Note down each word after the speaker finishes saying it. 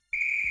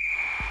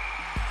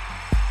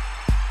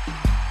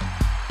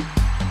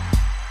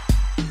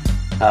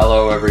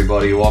Hello,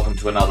 everybody. Welcome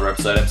to another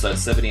episode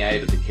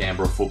 78 of the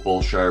Canberra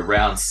Football Show,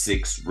 Round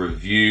 6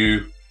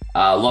 review.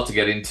 A lot to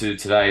get into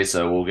today,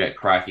 so we'll get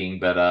cracking.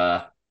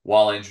 But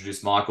while I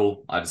introduce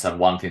Michael, I just have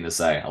one thing to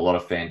say. A lot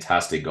of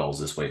fantastic goals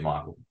this week,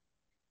 Michael.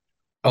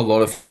 A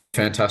lot of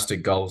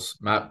fantastic goals,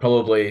 Matt.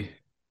 Probably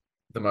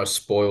the most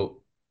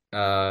spoilt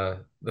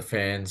the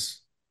fans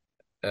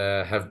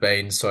have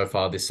been so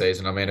far this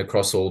season. I mean,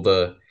 across all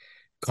the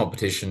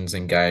competitions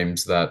and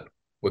games that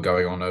were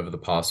going on over the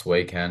past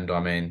weekend, I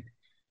mean,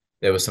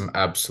 there were some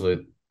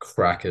absolute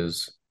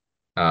crackers.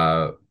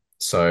 Uh,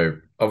 so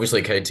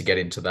obviously keen to get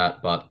into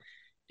that, but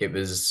it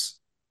was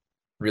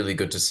really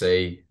good to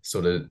see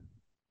sort of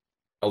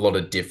a lot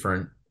of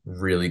different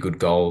really good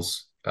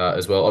goals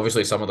as well.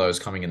 Obviously, some of those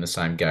coming in the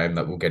same game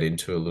that we'll get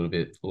into a little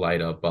bit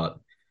later, but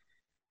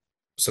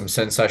some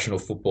sensational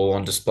football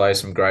on display,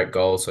 some great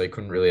goals. So you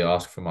couldn't really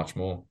ask for much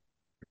more.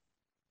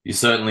 You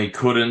certainly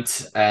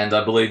couldn't, and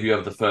I believe you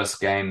have the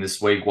first game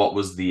this week. What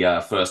was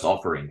the first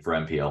offering for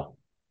NPL?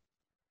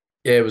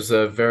 Yeah, it was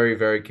a very,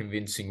 very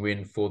convincing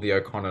win for the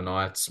O'Connor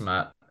Knights,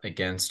 Matt,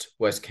 against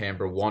West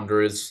Canberra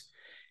Wanderers.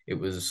 It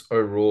was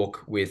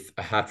O'Rourke with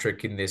a hat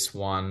trick in this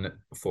one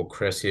for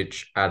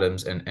Kresic,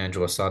 Adams, and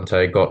Angela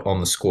Sante got on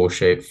the score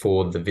sheet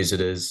for the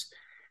visitors.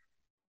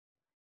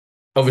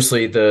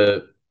 Obviously,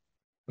 the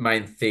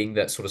main thing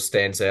that sort of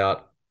stands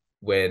out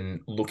when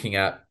looking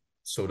at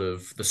sort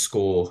of the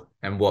score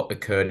and what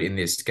occurred in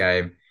this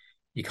game,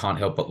 you can't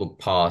help but look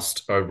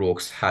past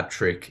O'Rourke's hat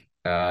trick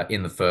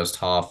in the first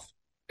half.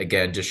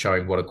 Again, just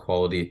showing what a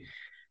quality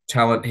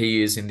talent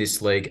he is in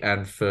this league,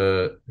 and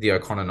for the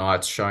O'Connor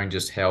Knights, showing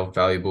just how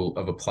valuable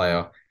of a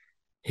player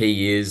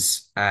he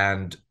is.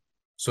 And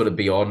sort of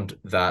beyond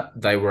that,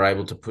 they were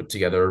able to put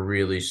together a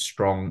really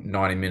strong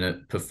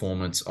 90-minute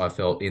performance, I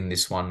felt, in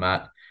this one,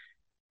 Matt.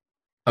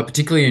 I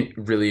particularly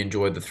really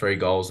enjoyed the three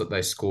goals that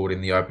they scored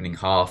in the opening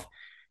half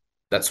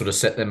that sort of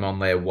set them on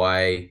their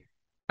way.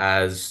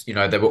 As you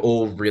know, they were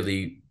all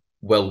really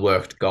well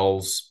worked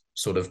goals,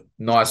 sort of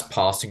nice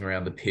passing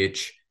around the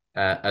pitch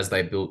as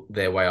they built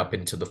their way up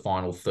into the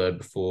final third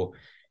before,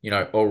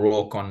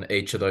 O'Rourke on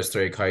each of those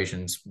three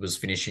occasions was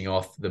finishing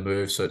off the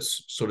move. So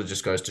it's sort of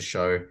just goes to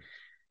show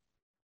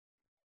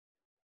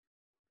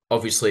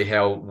obviously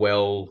how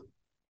well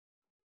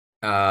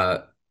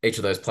uh, each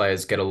of those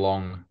players get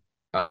along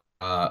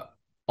uh,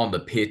 on the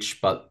pitch,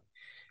 but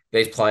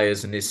these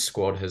players and this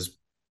squad has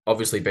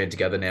obviously been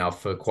together now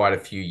for quite a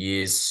few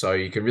years. So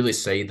you can really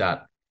see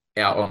that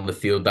out on the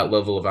field, that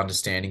level of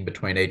understanding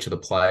between each of the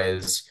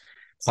players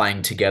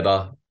playing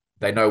together.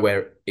 They know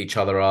where each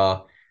other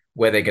are,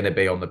 where they're going to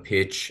be on the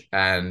pitch.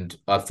 And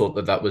I thought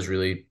that that was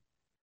really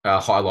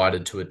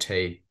highlighted to a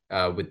T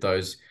with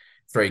those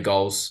three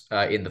goals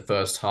in the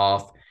first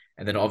half.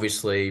 And then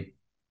obviously,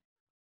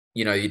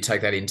 you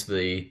take that into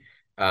the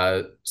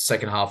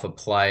second half of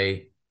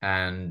play,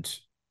 and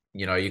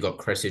you got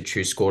Kresic,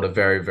 who scored a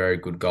very, very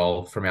good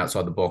goal from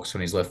outside the box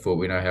on his left foot.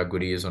 We know how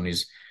good he is on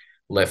his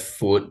left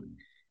foot.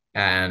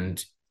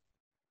 And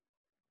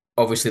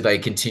obviously, they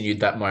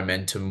continued that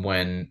momentum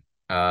when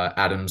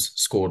Adams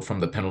scored from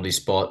the penalty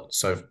spot.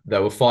 So they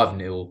were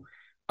 5-0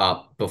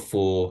 up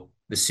before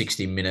the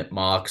 60-minute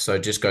mark. So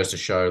it just goes to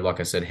show, like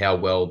I said, how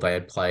well they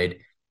had played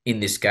in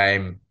this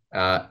game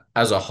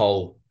as a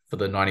whole for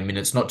the 90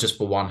 minutes, not just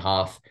for one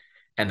half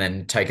and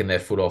then taken their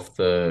foot off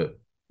the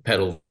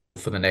pedal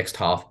for the next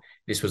half.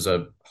 This was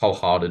a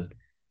wholehearted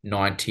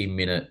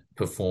 90-minute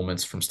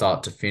performance from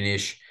start to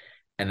finish.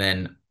 And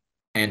then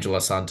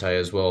Angela Sante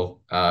as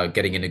well,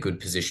 getting in a good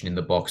position in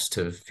the box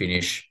to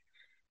finish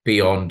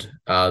beyond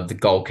the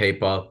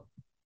goalkeeper.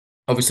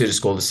 Obviously, to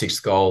score the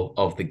sixth goal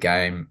of the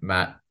game,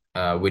 Matt,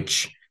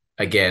 which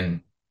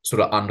again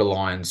sort of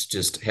underlines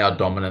just how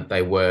dominant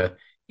they were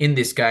in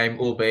this game,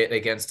 albeit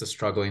against a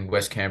struggling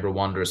West Canberra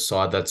Wanderers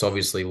side that's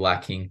obviously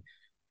lacking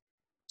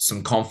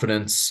some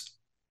confidence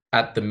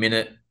at the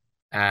minute.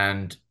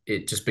 And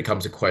it just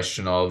becomes a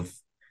question of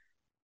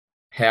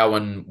how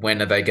and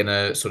when are they going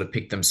to sort of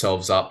pick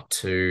themselves up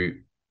to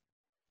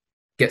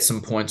get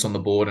some points on the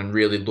board and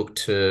really look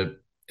to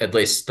at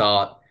least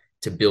start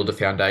to build a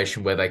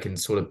foundation where they can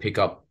sort of pick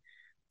up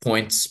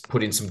points,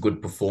 put in some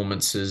good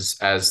performances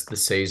as the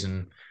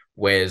season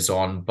wears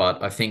on.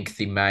 But I think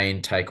the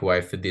main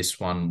takeaway for this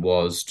one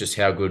was just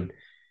how good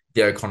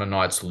the O'Connor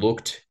Knights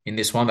looked in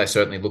this one. They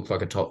certainly looked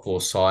like a top four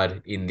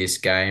side in this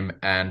game,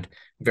 and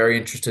very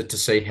interested to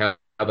see how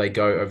they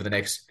go over the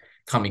next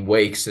coming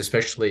weeks,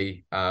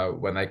 especially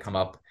when they come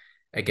up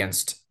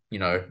against,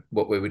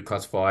 what we would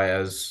classify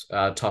as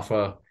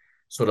tougher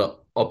sort of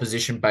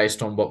opposition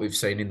based on what we've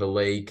seen in the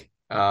league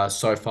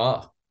so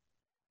far.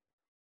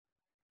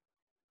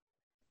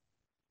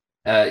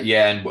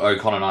 Yeah, and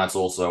O'Connor Knight's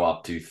also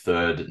up to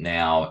third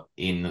now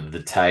in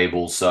the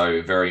table,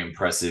 so very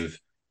impressive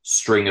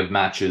string of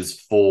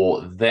matches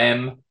for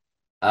them.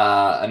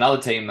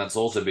 Another team that's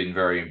also been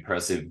very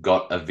impressive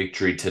got a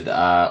victory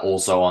to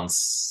also on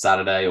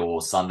Saturday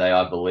or Sunday,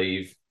 I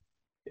believe.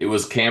 It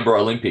was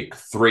Canberra Olympic,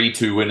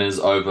 3-2 winners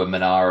over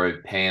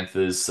Monaro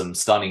Panthers. Some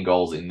stunning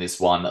goals in this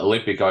one.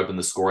 Olympic opened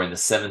the score in the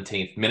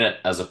 17th minute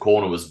as a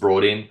corner was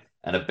brought in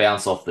and a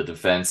bounce off the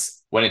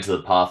defence went into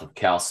the path of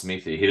Cal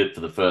Smith, who hit it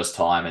for the first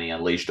time, and he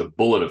unleashed a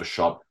bullet of a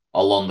shot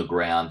along the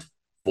ground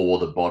for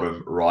the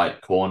bottom right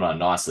corner.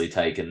 Nicely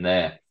taken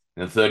there.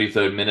 In the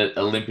 33rd minute,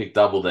 Olympic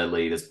doubled their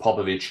lead as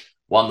Popovic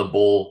won the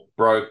ball,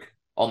 broke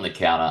on the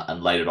counter,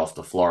 and laid it off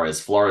to Flores.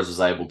 Flores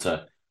was able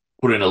to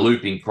put in a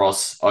looping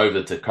cross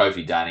over to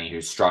Queanbeyan, who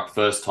struck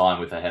first time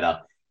with a header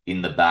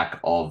in the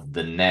back of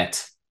the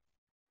net.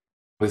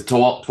 With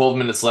 12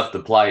 minutes left to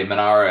play,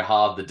 Monaro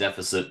halved the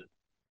deficit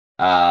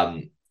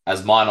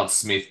as Minot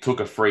Smith took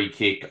a free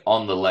kick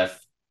on the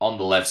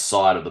left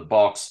side of the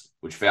box,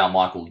 which found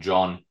Michael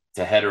John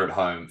to header it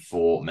home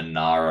for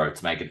Monaro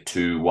to make it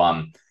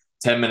 2-1.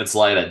 10 minutes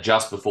later,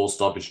 just before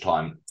stoppage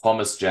time,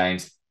 Thomas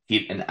James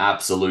hit an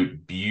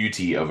absolute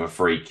beauty of a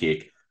free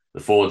kick. The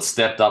forward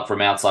stepped up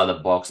from outside the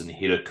box and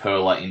hit a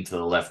curler into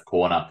the left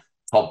corner.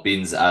 Top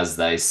bins, as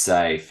they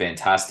say.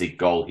 Fantastic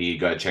goal here.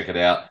 Go check it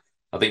out.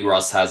 I think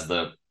Russ has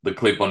the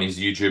clip on his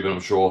YouTube, and I'm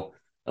sure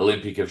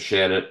Olympic have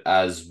shared it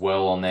as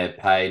well on their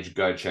page.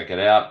 Go check it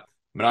out.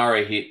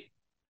 Monaro hit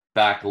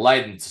back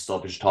late into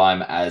stoppage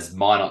time as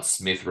Minot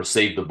Smith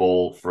received the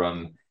ball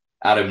from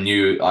Adam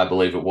New, I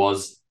believe it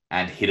was,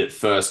 and hit it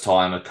first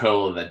time. A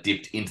curler that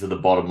dipped into the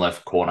bottom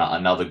left corner.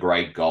 Another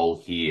great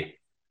goal here.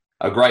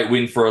 A great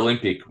win for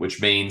Olympic,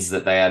 which means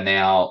that they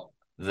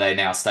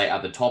now stay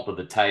at the top of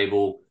the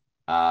table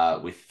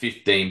with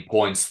 15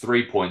 points,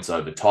 3 points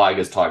over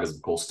Tigers. Tigers,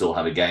 of course, still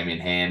have a game in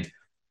hand.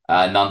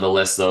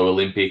 Nonetheless, though,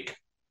 Olympic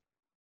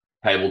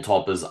table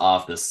toppers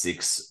after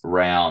 6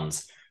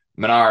 rounds.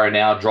 Monaro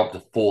now dropped to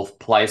 4th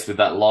place with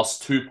that loss,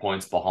 2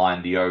 points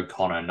behind the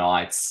O'Connor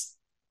Knights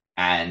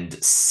and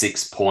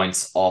 6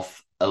 points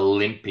off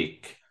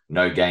Olympic.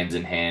 No games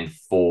in hand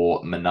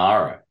for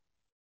Monaro.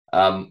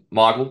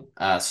 Michael,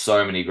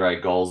 so many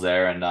great goals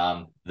there, and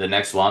the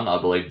next one, I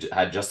believe,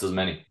 had just as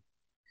many.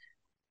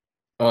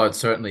 Oh, it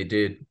certainly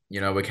did.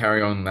 We're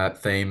carrying on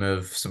that theme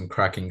of some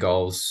cracking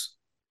goals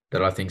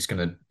that I think is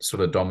going to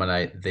sort of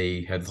dominate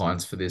the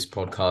headlines for this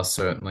podcast,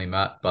 certainly,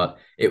 Matt. But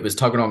it was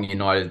Tuggeranong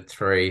United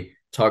 3,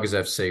 Tigers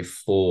FC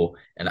 4,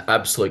 an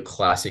absolute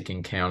classic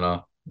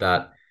encounter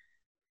that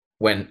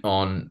went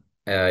on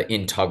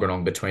in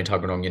Tuggeranong between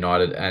Tuggeranong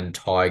United and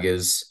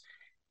Tigers.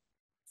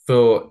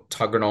 For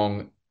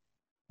Tuggeranong,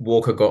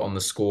 Walker got on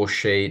the score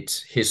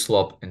sheet,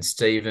 Hislop and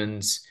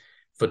Stevens.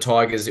 For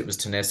Tigers, it was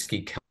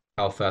Taneski,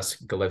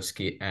 Kalfas,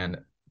 Galevsky, and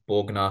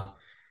Borgner.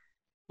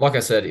 Like I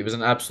said, it was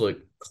an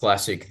absolute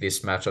classic,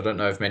 this match. I don't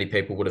know if many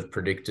people would have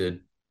predicted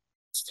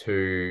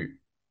to,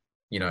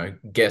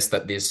 guess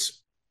that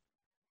this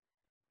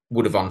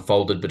would have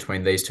unfolded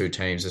between these two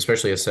teams,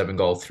 especially a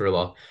 7-goal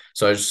thriller.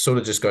 So it sort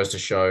of just goes to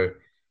show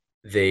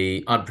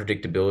the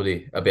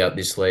unpredictability about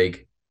this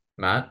league,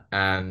 Matt.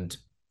 And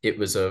it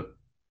was a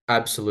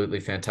absolutely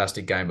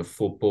fantastic game of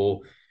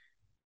football.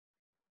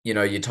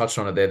 You touched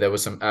on it there. There were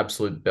some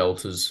absolute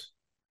belters,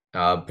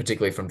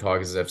 particularly from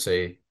Tigers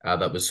FC,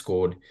 that was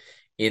scored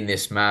in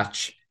this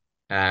match.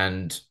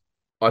 And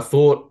I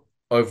thought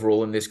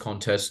overall in this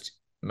contest,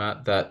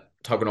 Matt, that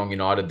Tuggeranong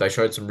United, they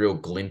showed some real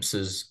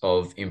glimpses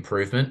of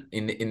improvement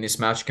in this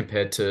match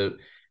compared to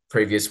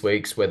previous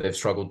weeks where they've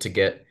struggled to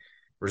get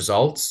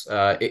results,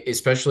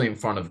 especially in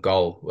front of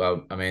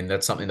goal. I mean,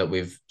 that's something that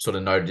we've sort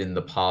of noted in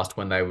the past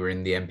when they were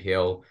in the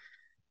NPL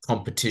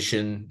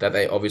competition that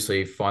they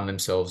obviously find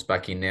themselves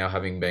back in now,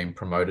 having been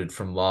promoted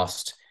from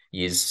last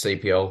year's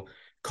CPL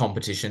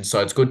competition.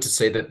 So it's good to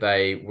see that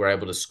they were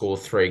able to score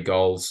 3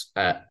 goals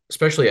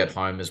especially at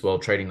home as well,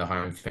 treating the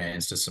home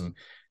fans to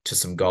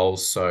some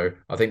goals. So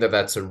I think that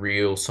that's a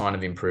real sign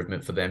of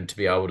improvement for them to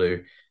be able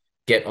to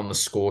get on the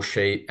score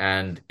sheet,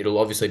 and it'll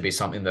obviously be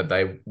something that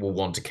they will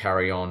want to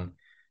carry on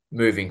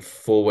moving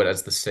forward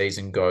as the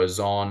season goes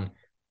on.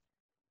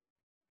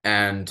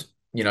 And,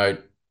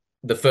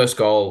 the first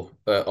goal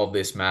of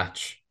this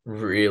match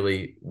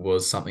really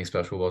was something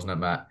special, wasn't it,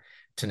 Matt?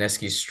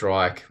 Taneski's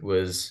strike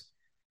was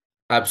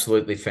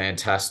absolutely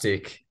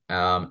fantastic.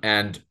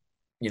 And,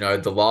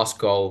 the last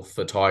goal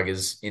for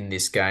Tigers in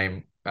this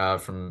game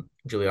from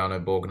Giuliano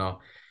Borgner,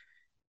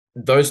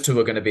 those two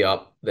are going to be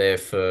up there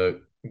for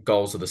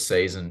goals of the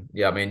season.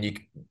 Yeah, I mean,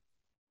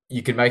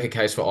 you can make a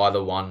case for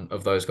either one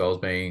of those goals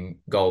being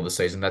goal of the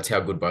season. That's how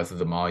good both of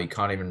them are. You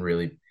can't even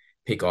really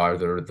pick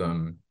either of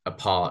them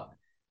apart.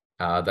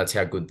 That's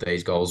how good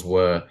these goals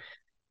were.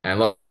 And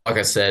like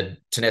I said,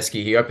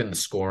 Taneski, he opened the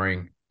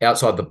scoring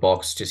outside the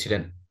box, just hit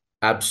an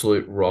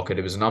absolute rocket.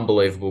 It was an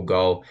unbelievable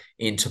goal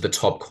into the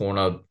top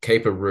corner,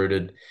 keeper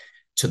rooted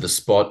to the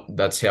spot.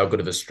 That's how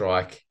good of a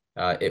strike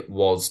it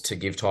was to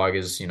give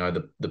Tigers,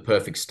 the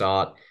perfect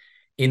start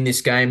in this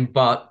game.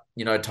 But,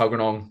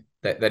 Tuggeranong,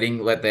 they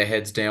didn't let their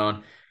heads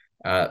down,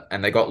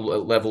 and they got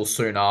level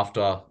soon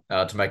after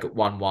to make it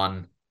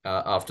 1-1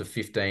 after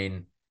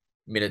 15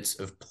 minutes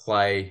of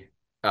play,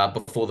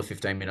 before the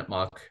 15-minute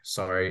mark,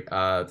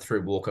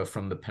 through Walker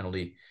from the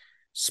penalty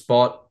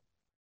spot.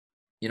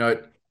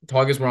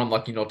 Tigers were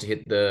unlucky not to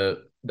hit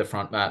the the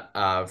front mat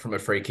from a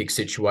free kick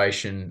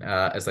situation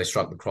as they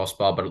struck the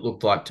crossbar, but it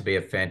looked like to be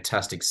a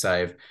fantastic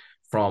save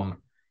from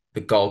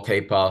the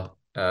goalkeeper.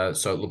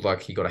 So it looked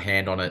like he got a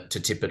hand on it to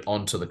tip it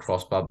onto the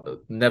crossbar.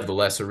 But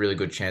nevertheless, a really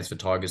good chance for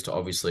Tigers to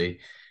obviously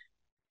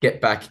get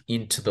back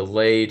into the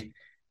lead.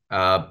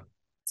 Uh,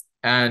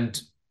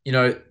 and, you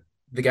know,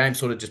 the game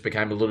sort of just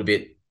became a little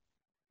bit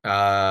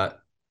uh,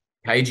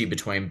 cagey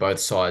between both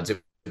sides.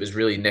 It was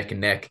really neck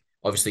and neck,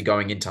 obviously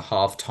going into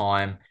half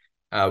time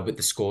with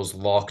the scores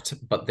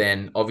locked. But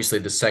then obviously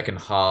the second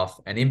half,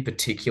 and in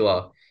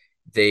particular,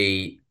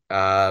 the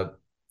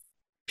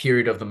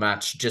period of the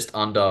match just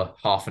under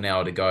half an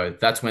hour to go.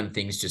 That's when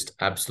things just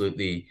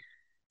absolutely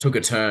took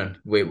a turn.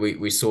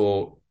 We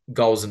saw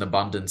goals in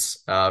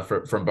abundance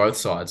from both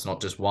sides, not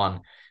just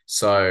one.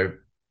 So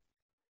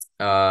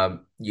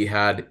you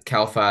had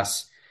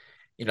Kalfas,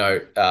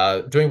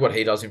 doing what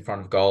he does in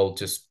front of goal,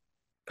 just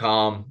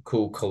calm,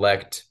 cool,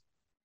 collected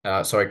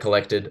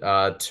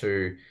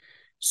to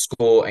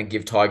score and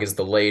give Tigers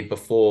the lead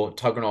before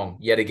Tuggeranong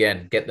yet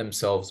again get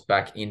themselves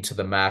back into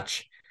the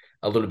match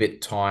a little bit of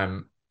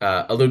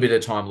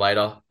time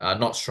later,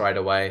 not straight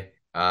away,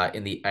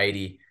 in the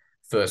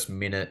 81st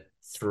minute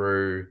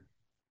through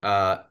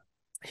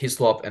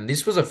Hislop. And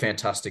this was a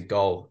fantastic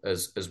goal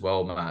as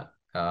well, Matt.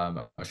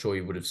 I'm sure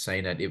you would have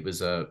seen it. It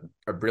was a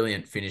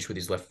brilliant finish with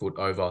his left foot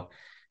over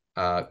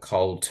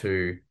Cole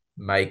to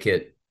make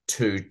it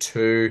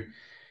 2-2.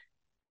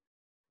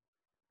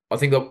 I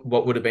think that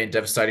what would have been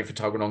devastating for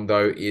Tuggeranong,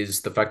 though,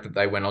 is the fact that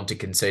they went on to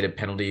concede a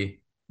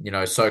penalty,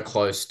 so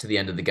close to the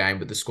end of the game,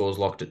 but the score's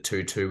locked at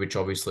 2-2, which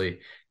obviously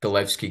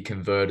Galevsky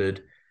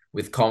converted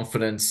with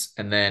confidence.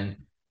 And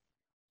then,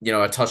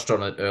 I touched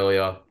on it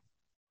earlier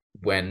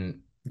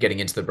when getting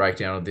into the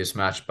breakdown of this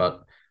match,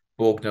 but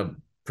Borgner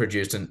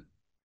produced an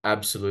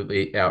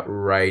absolutely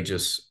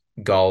outrageous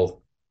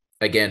goal.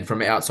 Again,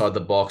 from outside the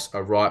box,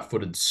 a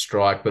right-footed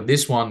strike. But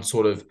this one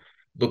sort of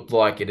looked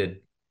like it had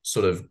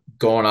sort of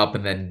gone up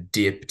and then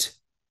dipped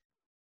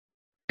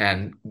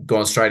and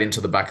gone straight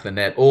into the back of the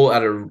net, all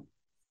at a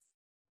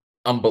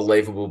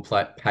unbelievable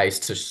pace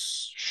to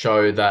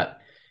show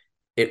that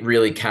it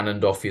really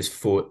cannoned off his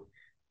foot.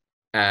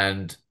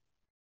 And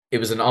it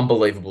was an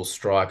unbelievable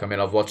strike. I mean,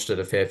 I've watched it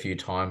a fair few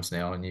times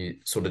now, and you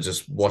sort of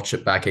just watch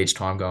it back each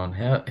time going,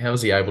 how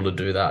is he able to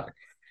do that?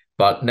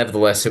 But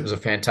nevertheless, it was a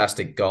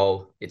fantastic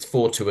goal. It's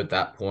 4-2 at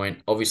that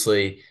point.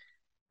 Obviously,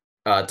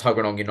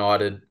 Tuggeranong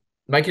United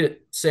make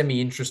it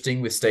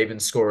semi-interesting with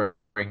Stevens scoring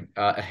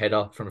a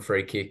header from a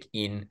free kick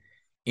in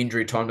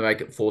injury time to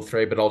make it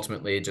 4-3, but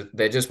ultimately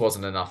there just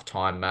wasn't enough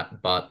time,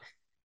 Matt. But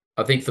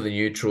I think for the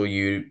neutral,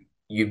 you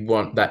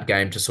want that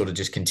game to sort of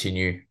just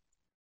continue,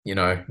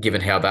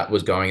 given how that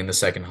was going in the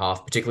second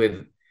half,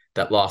 particularly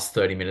that last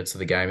 30 minutes of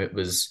the game. It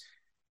was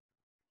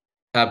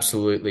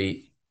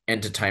absolutely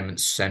entertainment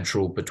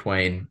central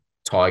between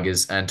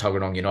Tigers and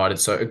Tuggeranong United.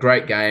 So a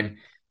great game.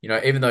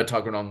 Even though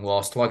Tuggeranong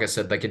lost, like I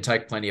said, they can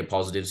take plenty of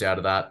positives out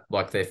of that,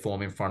 like their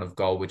form in front of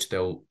goal, which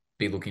they'll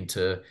be looking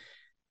to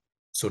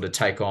sort of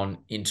take on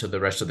into the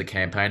rest of the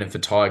campaign. And for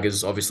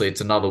Tigers, obviously,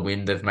 it's another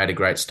win. They've made a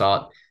great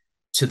start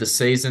to the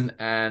season,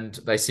 and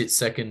they sit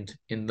second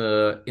in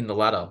the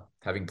ladder,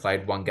 having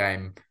played one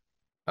game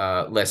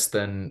less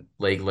than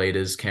league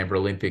leaders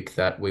Canberra Olympic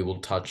that we will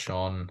touch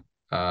on.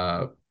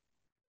 That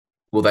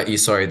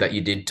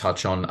you did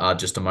touch on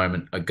just a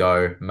moment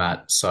ago,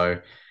 Matt. So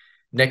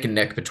neck and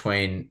neck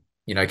between,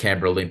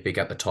 Canberra Olympic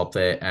at the top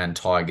there and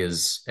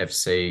Tigers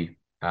FC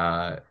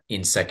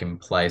in second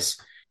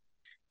place,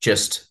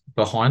 just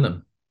behind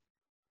them.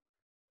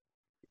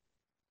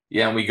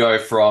 Yeah, and we go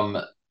from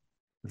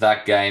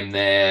that game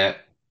there,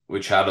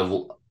 which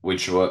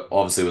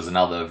obviously was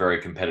another very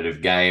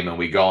competitive game, and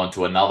we go on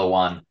to another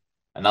one,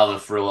 another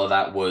thriller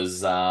that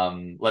was,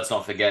 let's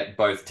not forget,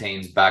 both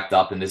teams backed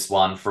up in this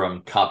one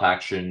from cup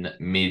action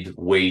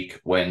midweek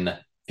when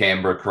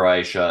Canberra,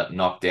 Croatia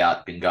knocked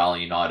out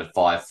Gungahlin United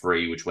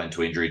 5-3, which went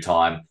to injury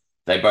time.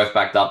 They both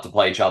backed up to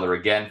play each other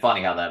again.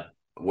 Funny how that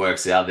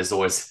works out. This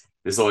always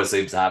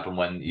seems to happen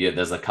when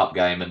there's a cup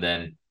game and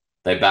then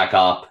they back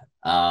up.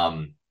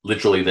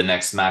 Literally the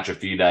next match a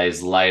few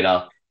days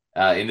later.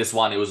 In this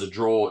one, it was a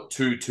draw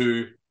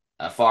 2-2,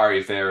 a fiery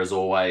affair as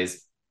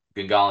always.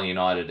 Gungahlin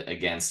United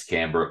against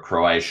Canberra,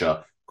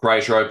 Croatia.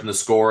 Croatia opened the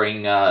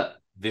scoring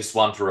this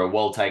one through a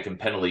well-taken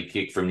penalty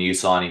kick from new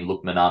signing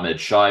Lukman Ahmed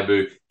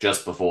Shaibu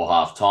just before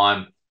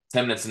half-time.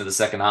 10 minutes into the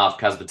second half,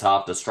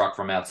 Kazbatavta struck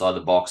from outside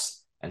the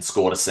box and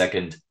scored a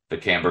second for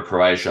Canberra,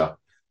 Croatia.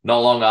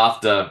 Not long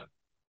after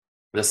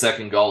the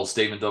second goal,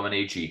 Stephen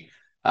Dominici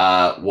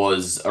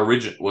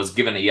was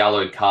given a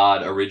yellow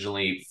card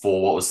originally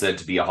for what was said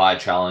to be a high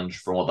challenge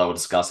from what they were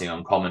discussing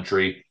on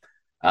commentary.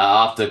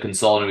 After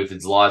consulting with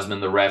his linesman,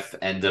 the ref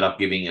ended up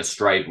giving a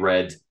straight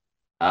red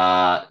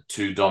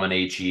to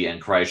Dominici, and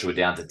Croatia were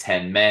down to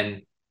 10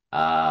 men.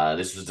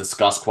 This was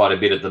discussed quite a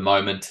bit at the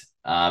moment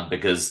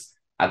because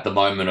not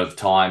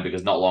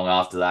long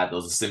after that, there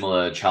was a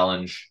similar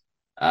challenge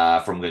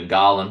from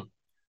Gungahlin,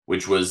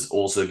 which was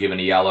also given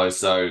a yellow.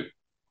 So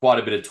quite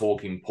a bit of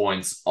talking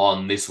points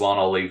on this one.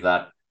 I'll leave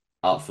that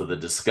up for the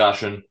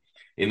discussion.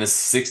 In the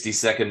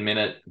 62nd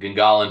minute,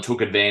 Gungahlin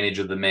took advantage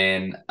of the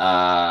man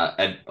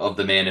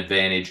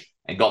advantage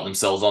and got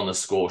themselves on the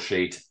score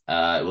sheet.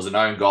 It was an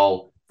own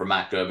goal from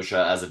Matt Gerbisher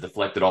as it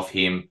deflected off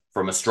him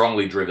from a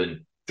strongly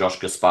driven Josh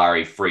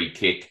Gaspari free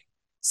kick.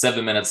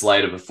 7 minutes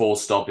before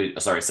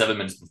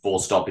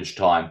stoppage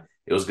time,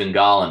 it was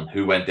Gungahlin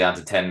who went down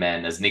to 10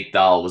 men as Nick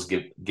Dahl was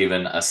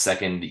given a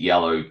second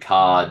yellow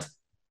card.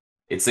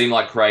 It seemed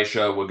like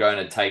Croatia were going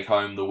to take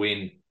home the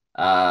win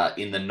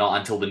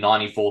until the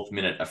 94th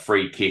minute. A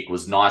free kick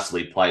was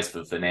nicely placed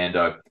for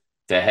Fernando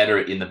to header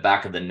it in the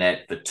back of the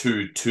net for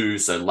 2-2.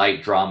 So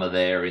late drama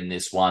there in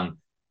this one,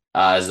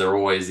 as there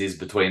always is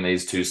between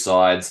these two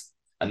sides.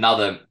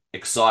 Another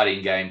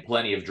exciting game,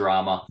 plenty of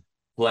drama,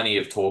 plenty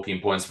of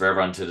talking points for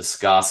everyone to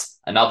discuss.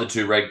 Another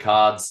 2 red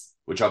cards,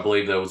 which I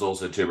believe there was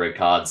also 2 red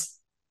cards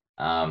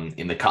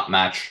in the cup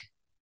match,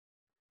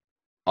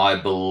 I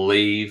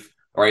believe,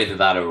 or either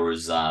that or it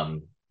was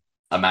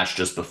a match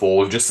just before.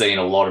 We've just seen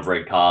a lot of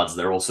red cards.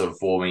 They're all sort of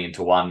forming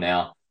into one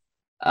now.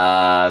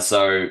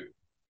 So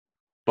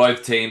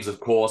both teams, of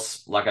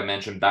course, like I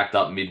mentioned, backed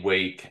up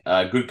midweek.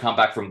 Good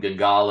comeback from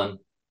Gungahlin.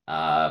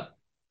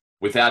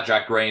 Without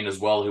Jack Green as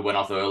well, who went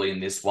off early in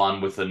this one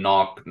with a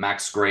knock.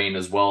 Max Green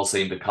as well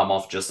seemed to come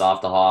off just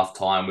after half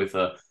time with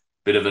a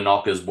bit of a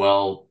knock as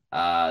well.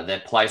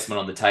 Their placement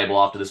on the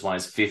table after this one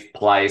is 5th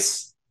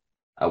place.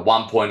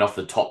 1 point off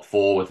the top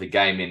 4 with the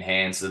game in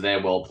hand. So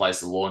they're well placed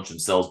to launch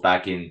themselves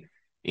back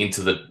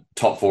into the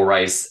top 4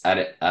 race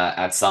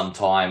at some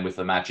time with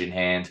the match in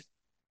hand.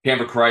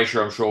 Canberra,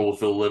 Croatia, I'm sure will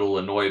feel a little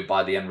annoyed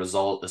by the end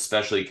result,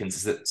 especially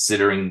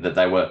considering that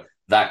they were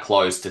that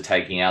close to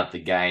taking out the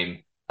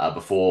game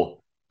before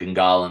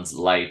Gungahlin's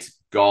late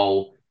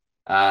goal.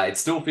 It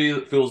still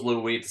feels a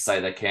little weird to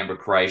say that Canberra,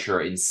 Croatia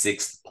are in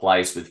 6th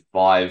place with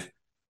 5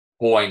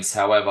 points.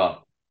 However,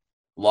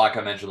 like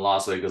I mentioned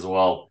last week as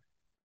well,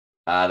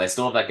 they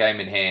still have that game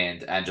in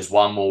hand, and just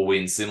one more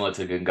win similar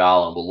to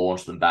Gungahlin will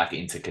launch them back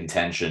into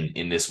contention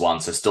in this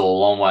one. So still a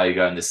long way to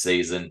go in this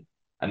season.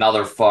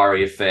 Another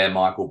fiery affair,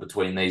 Michael,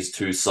 between these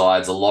two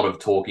sides. A lot of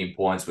talking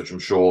points, which I'm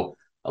sure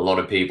a lot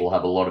of people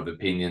have a lot of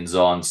opinions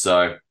on.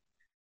 So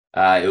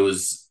it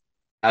was,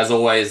 as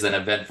always, an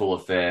eventful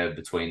affair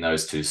between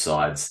those two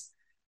sides.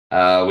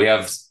 We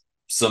have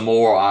some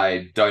more,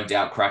 I don't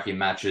doubt, cracking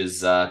matches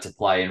to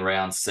play in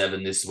round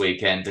 7 this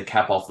weekend to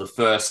cap off the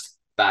first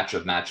batch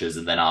of matches.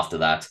 And then after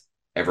that,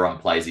 everyone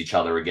plays each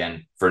other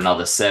again for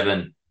another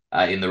 7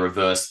 in the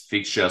reverse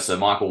fixture. So,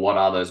 Michael, what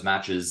are those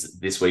matches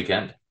this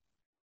weekend?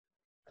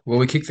 Well,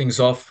 we kick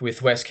things off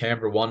with West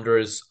Canberra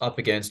Wanderers up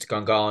against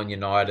Gungahlin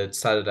United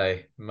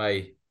Saturday,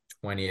 May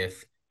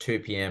 20th, 2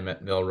 p.m.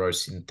 at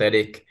Melrose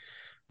Synthetic.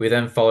 We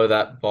then follow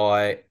that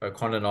by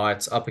O'Connor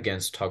Knights up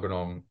against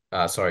Tigers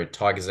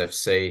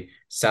FC,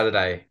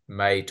 Saturday,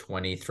 May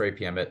 20, 3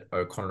 p.m. at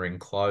O'Connor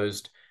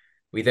Enclosed.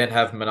 We then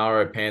have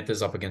Monaro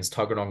Panthers up against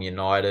Tuggeranong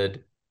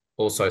United,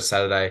 also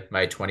Saturday,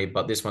 May 20,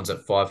 but this one's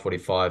at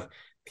 5:45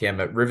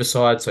 p.m. at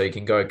Riverside, so you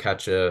can go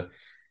catch the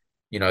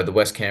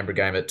West Canberra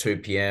game at 2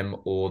 p.m.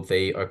 or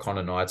the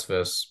O'Connor Knights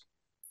versus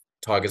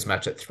Tigers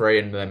match at 3,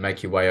 and then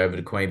make your way over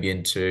to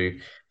Queanbeyan to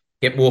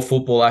get more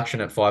football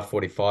action at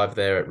 5:45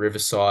 there at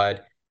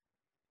Riverside.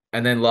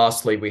 And then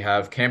lastly, we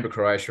have Canberra,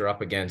 Croatia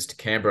up against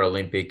Canberra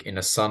Olympic in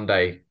a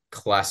Sunday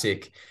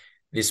classic.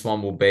 This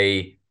one will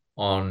be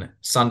on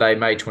Sunday,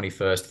 May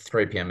 21st,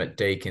 3 p.m. at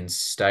Deacon's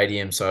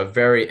Stadium. So a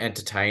very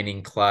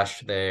entertaining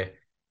clash there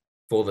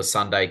for the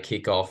Sunday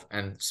kickoff,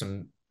 and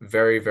some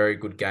very, very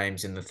good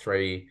games in the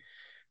 3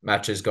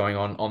 matches going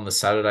on the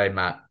Saturday,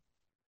 Matt.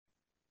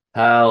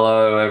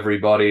 Hello,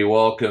 everybody.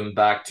 Welcome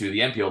back to the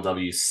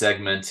NPLW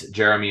segment.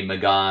 Jeremy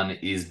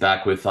McGann is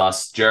back with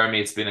us. Jeremy,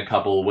 it's been a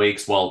couple of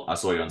weeks. Well, I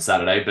saw you on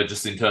Saturday, but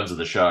just in terms of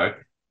the show,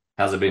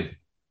 how's it been?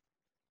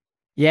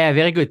 Yeah,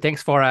 very good.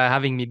 Thanks for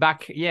having me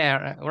back.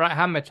 Yeah, right.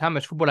 How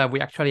much football have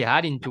we actually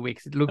had in 2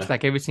 weeks? It looks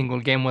like every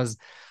single game was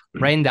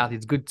rained out.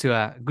 It's good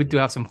to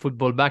have some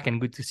football back, and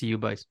good to see you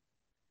boys.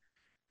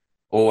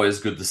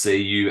 Always good to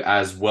see you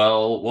as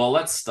well. Well,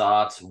 let's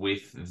start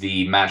with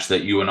the match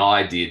that you and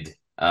I did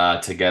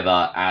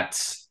together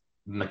at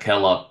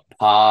McKellar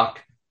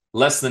Park.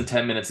 Less than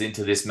 10 minutes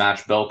into this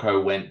match,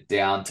 Belco went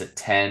down to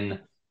 10.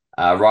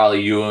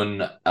 Riley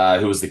Ewan,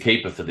 who was the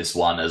keeper for this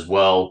one as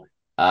well,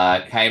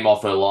 came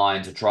off her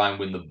line to try and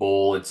win the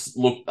ball.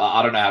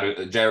 I don't know how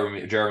to.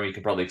 Jeremy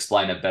could probably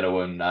explain it better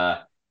when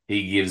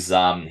he gives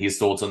his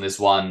thoughts on this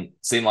one.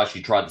 Seemed like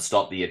she tried to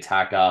stop the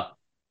attacker,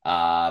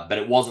 but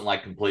it wasn't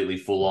like completely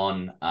full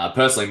on.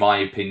 Personally, my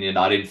opinion,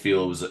 I didn't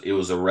feel it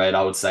was a red.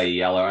 I would say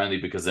yellow, only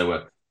because there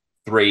were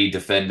 3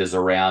 defenders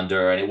around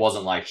her, and it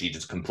wasn't like she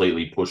just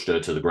completely pushed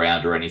her to the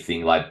ground or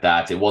anything like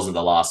that. It wasn't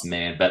the last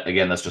man, but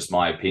again, that's just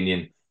my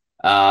opinion.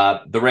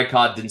 The red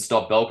card didn't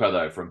stop Belco,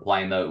 though, from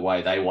playing the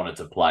way they wanted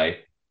to play.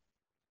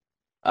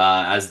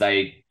 As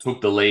they took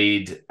the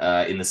lead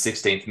in the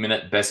 16th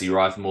minute, Bessie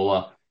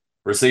Reifmuller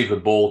received the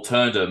ball,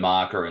 turned her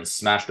marker, and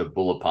smashed a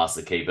bullet past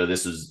the keeper.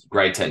 This was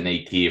great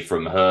technique here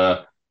from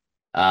her.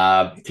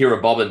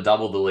 Kira Bobbin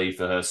doubled the lead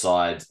for her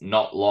side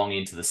not long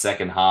into the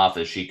second half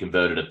as she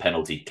converted a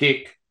penalty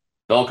kick.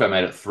 Belco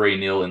made it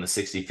 3-0 in the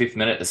 65th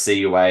minute. The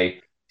CUA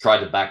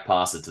tried to back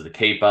pass it to the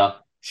keeper.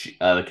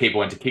 The keeper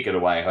went to kick it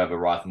away. However,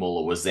 Raith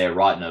Muller was there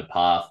right in her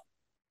path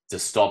to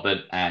stop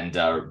it, and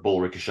ball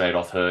ricocheted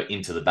off her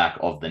into the back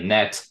of the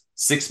net.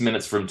 6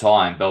 minutes from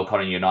time,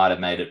 Belconnen United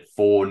made it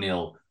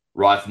 4-0.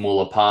 Raith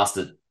Muller passed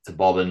it to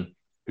Bobbin,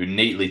 who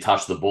neatly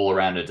touched the ball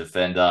around a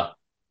defender,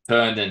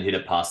 turned and hit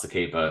it past the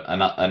keeper.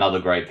 Another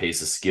great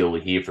piece of skill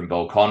here from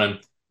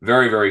Belconnen.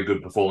 Very, very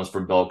good performance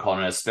from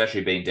Belconnen,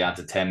 especially being down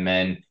to 10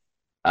 men.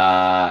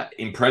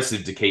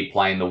 Impressive to keep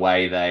playing the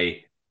way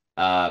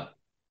that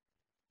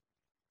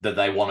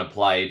they want to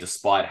play,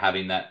 despite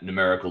having that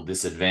numerical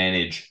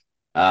disadvantage.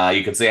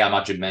 You could see how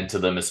much it meant to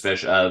them,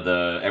 especially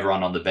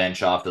everyone on the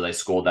bench after they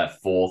scored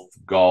that fourth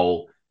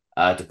goal,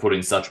 to put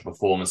in such a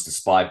performance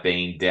despite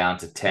being down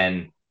to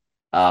 10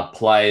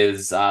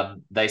 players.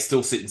 They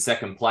still sit in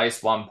second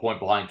place, 1 point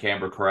behind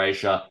Canberra,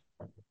 Croatia,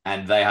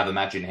 and they have a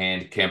match in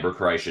hand. Canberra,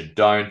 Croatia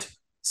don't.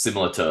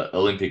 Similar to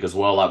Olympic as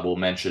well, like we'll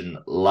mention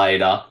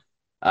later.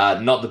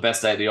 Not the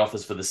best day at the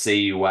office for the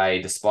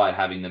CUA, despite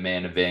having the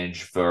man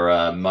advantage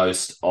for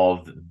most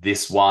of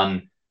this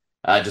one.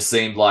 Just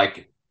seemed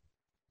like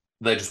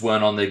they just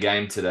weren't on their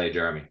game today,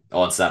 Jeremy.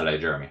 On Saturday,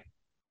 Jeremy.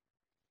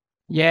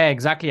 Yeah,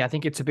 exactly. I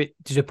think it's a bit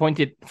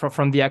disappointed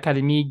from the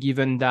academy,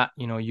 given that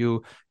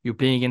you're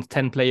playing against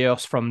 10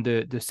 players from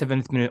the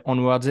 7th minute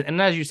onwards,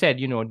 and as you said,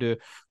 the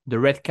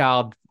red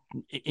card,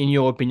 in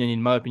your opinion,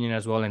 in my opinion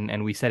as well,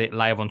 and we said it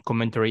live on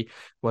commentary,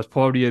 was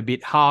probably a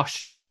bit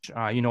harsh.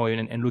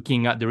 And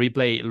looking at the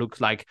replay, it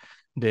looks like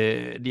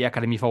the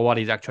academy forward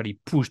is actually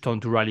pushed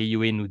onto Riley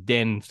Ewan, who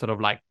then sort of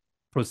like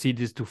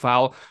proceeds to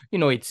foul.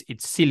 It's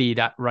silly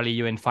that Riley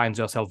Ewan finds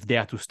herself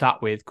there to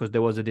start with, because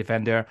there was a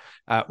defender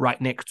right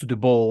next to the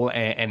ball,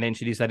 and then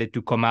she decided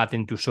to come out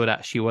and to show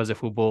that she was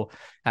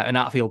an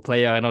outfield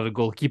player and not a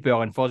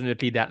goalkeeper.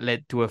 Unfortunately, that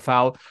led to a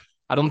foul.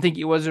 I don't think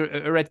it was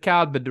a red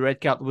card, but the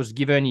red card was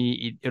given.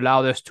 It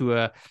allowed us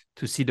to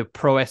see the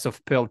prowess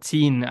of Pearl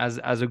Teen as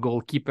a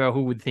goalkeeper.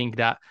 Who would think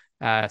that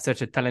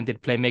such a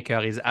talented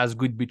playmaker is as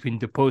good between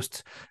the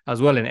posts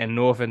as well? And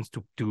no offense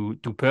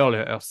to Pearl,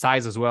 her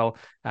size as well.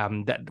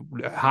 That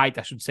height,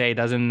 I should say,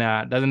 doesn't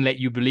let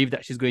you believe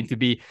that she's going to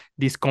be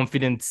this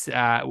confident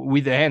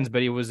with the hands.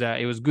 But it was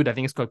good. I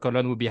think Scott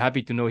Conlon would be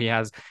happy to know he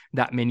has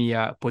that many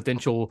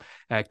potential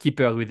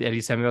keepers, with Ellie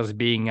Summers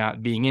being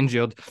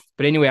injured.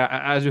 But anyway,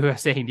 as we were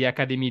saying, the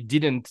academy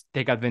didn't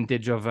take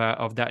advantage of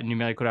that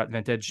numerical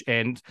advantage,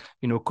 and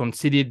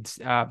conceded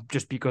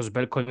just because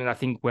Belconnen, I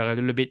think, were a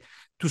little bit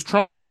too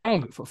strong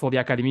for the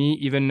academy.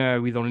 Even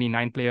with only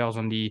 9 players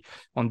on the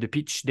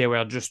pitch, they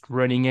were just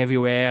running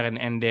everywhere,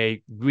 and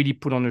they really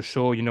put on a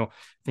show. I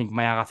think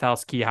Maya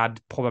Rathalski had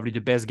probably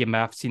the best game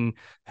I've seen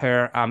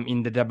her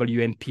in the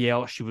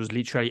WNPL. She was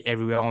literally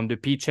everywhere on the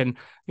pitch, and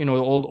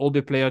all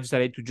the players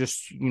decided to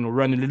just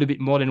run a little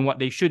bit more than what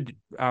they should,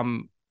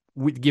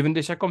 given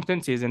the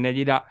circumstances, and they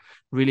did that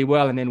really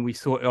well. And then we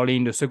saw early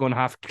in the second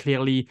half,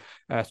 clearly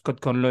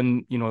Scott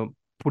Conlon,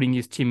 putting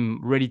his team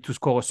ready to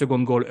score a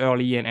second goal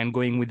early, and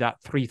going with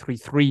that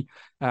 3-3-3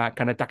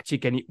 kind of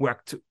tactic, and it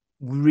worked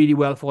really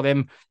well for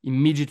them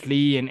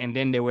immediately, and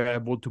then they were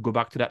able to go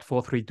back to that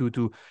 4-3-2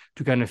 to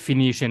kind of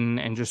finish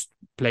and just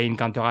play in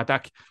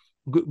counter-attack.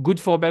 Good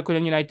for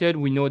Belconnen United.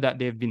 We know that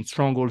they've been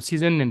strong all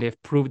season, and they've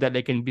proved that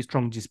they can be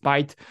strong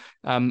despite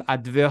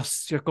adverse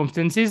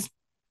circumstances.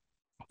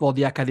 For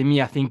the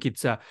academy, I think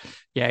it's a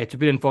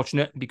bit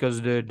unfortunate,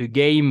 because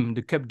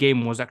the cup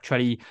game was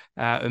actually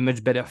a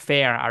much better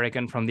fare, I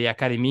reckon, from the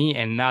academy.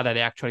 And now that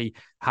they actually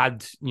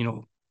had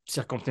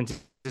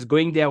circumstances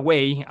going their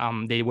way,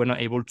 they were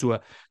not able to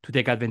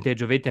take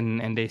advantage of it,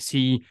 and they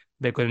see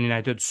Belconnen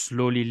United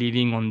slowly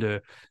leaving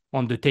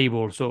on the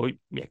table. So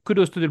yeah,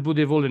 kudos to the Blue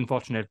Devil.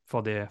 Unfortunate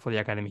for the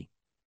academy.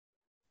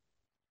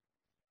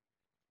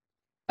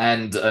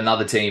 And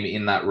another team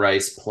in that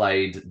race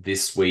played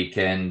this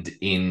weekend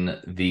in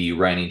the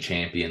reigning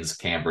champions,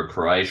 Canberra,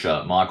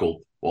 Croatia.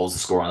 Michael, what was the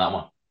score on that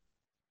one?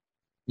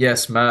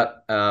 Yes,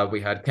 Matt.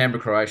 We had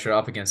Canberra, Croatia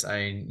up against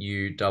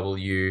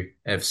ANUW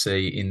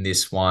FC in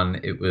this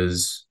one. It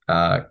was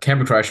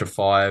Canberra, Croatia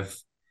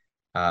 5,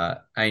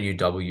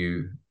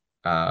 ANUW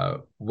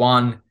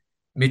 1.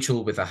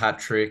 Mitchell with a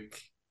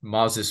hat-trick,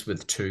 Moses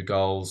with 2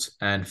 goals,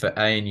 and for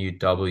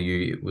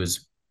ANUW, it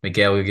was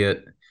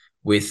McGilligan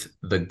with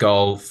the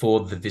goal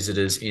for the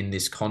visitors in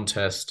this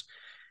contest.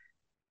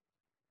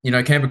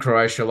 Canberra,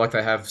 Croatia, like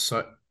they have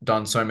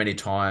done so many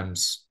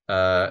times,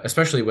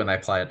 especially when they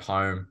play at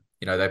home,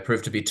 they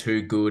prove to be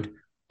too good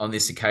on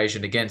this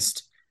occasion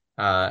against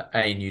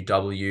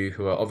ANUW,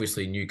 who are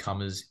obviously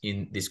newcomers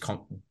in this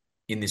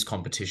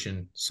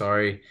competition.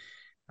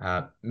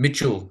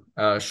 Mitchell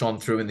shone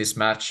through in this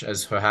match,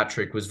 as her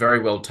hat-trick was very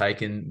well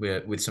taken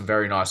with some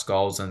very nice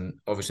goals, and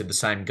obviously the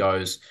same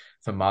goes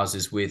for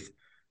Moses with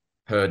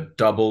her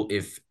double,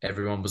 if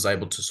everyone was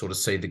able to sort of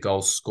see the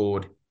goals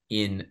scored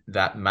in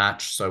that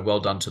match. So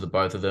well done to the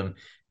both of them.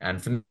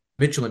 And for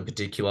Mitchell in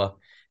particular,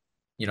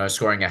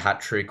 scoring a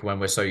hat-trick when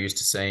we're so used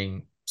to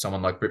seeing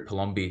someone like Britt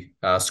Palombi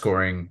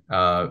scoring,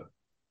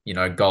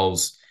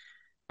 goals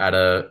at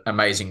an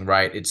amazing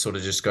rate. It sort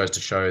of just goes to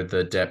show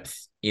the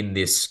depth in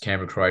this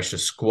Canberra Croatia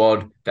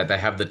squad, that they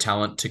have the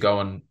talent to go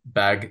and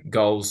bag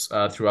goals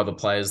through other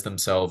players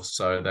themselves.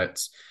 So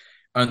that's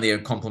only a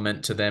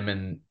compliment to them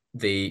and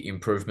the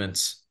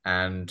improvements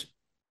and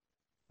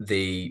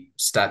the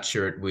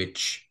stature at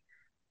which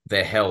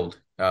they're held,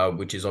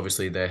 which is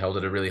obviously they're held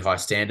at a really high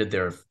standard.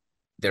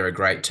 They're a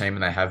great team,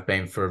 and they have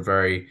been for a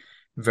very,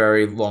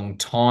 very long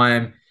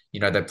time.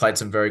 They played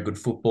some very good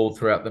football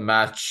throughout the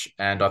match,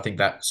 and I think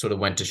that sort of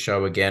went to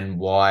show again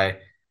why,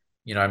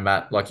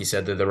 Matt, like you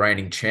said, they're the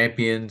reigning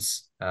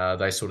champions.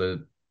 They sort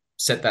of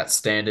set that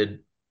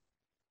standard,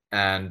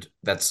 and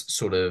that's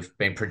sort of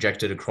been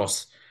projected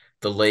across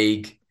the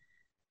league.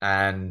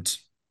 And,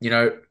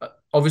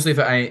 obviously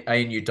for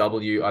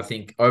ANUW, I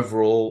think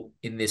overall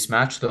in this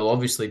match, they'll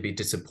obviously be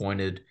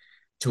disappointed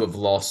to have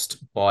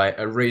lost by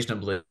a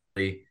reasonably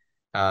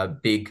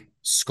big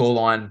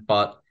scoreline.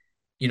 But,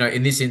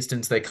 in this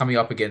instance, they're coming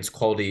up against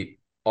quality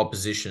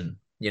opposition,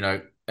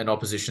 an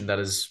opposition that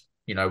has,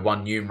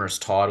 won numerous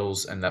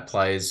titles and that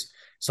plays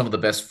some of the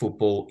best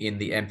football in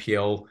the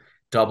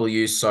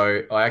NPLW.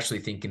 So I actually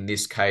think in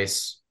this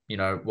case,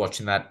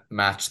 watching that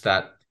match,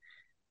 that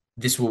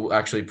this will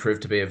actually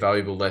prove to be a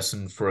valuable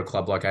lesson for a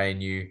club like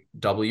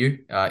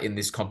ANUW in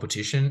this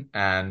competition,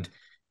 and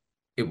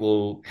it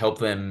will help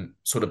them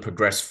sort of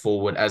progress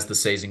forward as the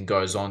season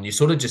goes on. You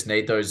sort of just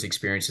need those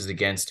experiences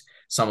against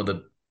some of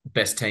the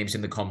best teams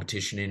in the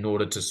competition in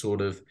order to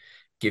sort of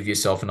give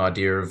yourself an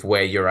idea of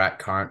where you're at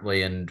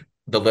currently and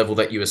the level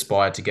that you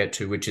aspire to get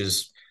to, which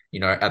is,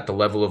 at the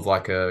level of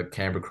like a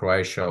Canberra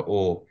Croatia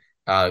or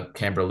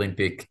Canberra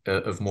Olympic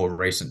of more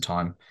recent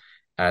time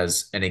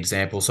as an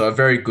example. So a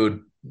very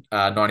good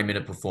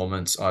 90-minute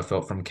performance, I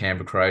felt, from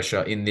Canberra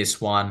Croatia in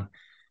this one.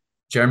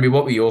 Jeremy,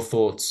 what were your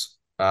thoughts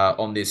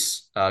on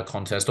this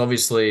contest?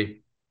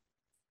 Obviously,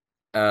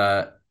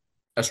 a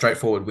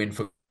straightforward win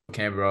for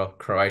Canberra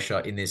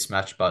Croatia in this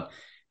match, but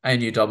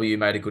ANUW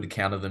made a good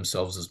account of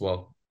themselves as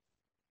well.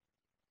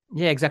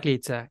 Yeah, exactly.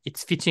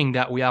 It's fitting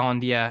that we are on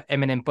the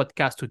M&M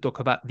podcast to talk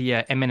about the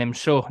M&M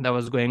show that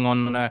was going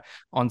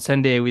on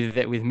Sunday with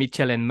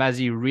Mitchell and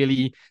Mazzy,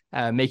 really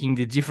making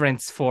the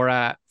difference for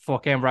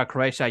Canberra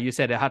Croatia. You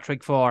said a hat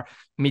trick for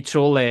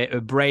Mitchell, a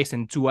brace,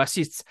 and 2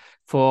 assists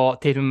for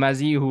Tatum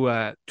Mazzy,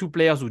 who two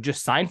players who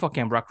just signed for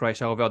Canberra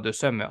Croatia over the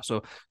summer.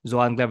 So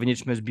Zoran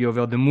Glavinic must be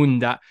over the moon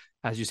that,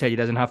 as you said, he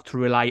doesn't have to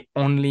rely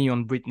only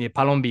on Brittany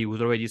Palombi,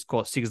 who's already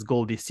scored 6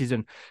 goals this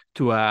season,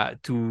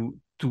 to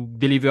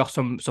deliver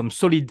some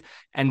solid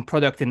end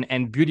product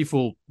and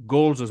beautiful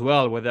goals as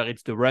well, whether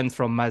it's the run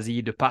from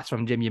Mazzy, the pass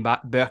from Jamie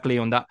Berkeley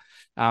on that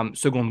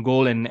second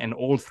goal, and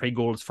all 3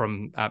 goals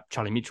from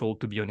Charlie Mitchell.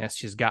 To be honest,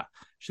 she's got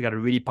a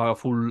really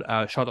powerful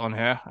shot on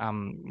her.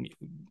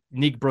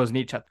 Nick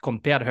Brosnich had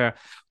compared her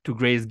to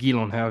Grace Gill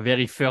on her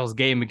very first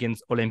game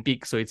against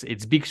Olympic, so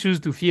it's big shoes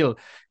to fill,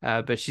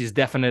 but she's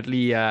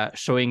definitely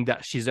showing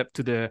that she's up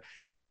to the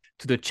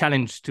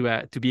challenge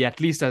to be at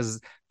least as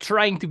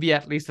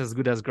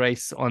good as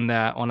Grace on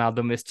our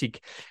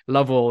domestic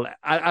level.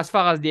 As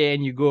far as the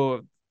ANU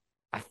go,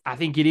 I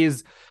think it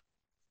is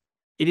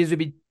a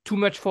bit too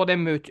much for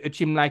them, a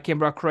team like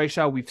Canberra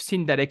Croatia. We've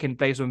seen that they can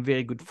play some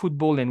very good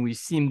football, and we've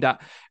seen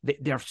that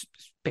they're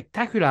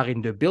spectacular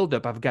in the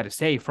build-up, I've got to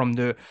say. From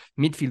the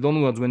midfield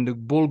onwards, when the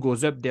ball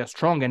goes up, they're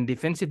strong, and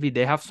defensively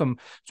they have some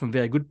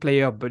very good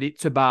players, but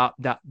it's about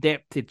that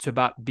depth. It's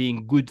about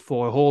being good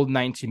for a whole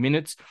 90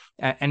 minutes,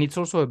 and it's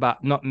also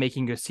about not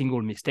making a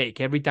single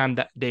mistake. Every time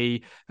that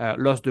they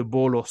lost the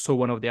ball or saw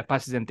one of their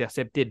passes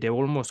intercepted, they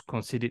almost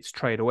conceded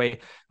straight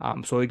away.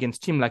 So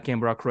against team like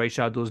Canberra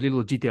Croatia, those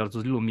little details,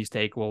 those little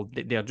mistakes, well,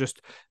 they're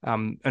just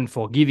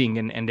unforgiving,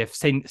 and they've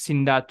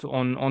seen that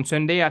on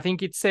Sunday. I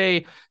think it's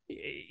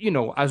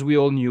as we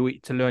all knew,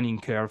 it's a learning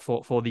curve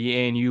for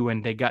the ANU,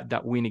 and they got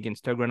that win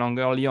against Tuggeranong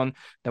early on.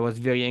 That was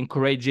very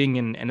encouraging,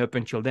 and up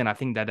until then, I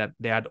think that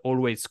they had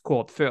always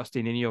scored first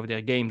in any of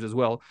their games as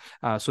well.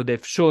 So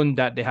they've shown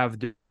that they have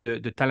the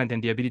talent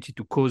and the ability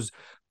to cause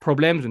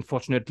problems.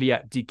 Unfortunately,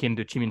 at Deakin,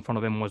 the team in front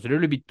of them was a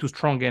little bit too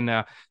strong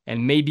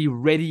and maybe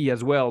ready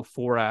as well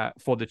for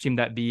the team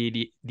that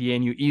the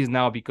ANU is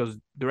now, because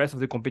the rest of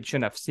the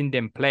competition have seen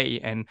them play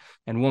and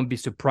won't be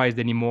surprised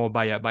anymore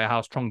by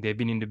how strong they've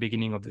been in the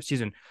beginning of the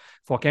season.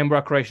 For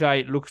Canberra Croatia,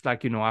 it looks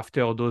like,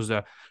 after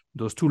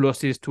those 2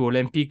 losses to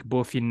Olympic,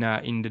 both in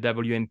the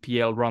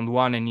WNPL round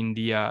 1 and in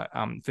the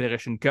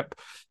Federation Cup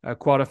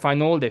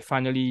quarterfinal, they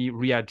finally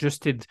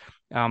readjusted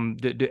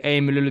the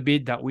aim a little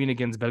bit. That win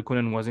against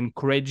Belconnen was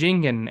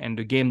encouraging, and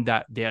the game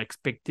that they're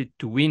expected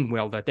to win,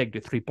 well, they take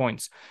the 3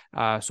 points.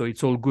 So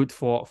it's all good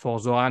for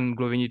Zoran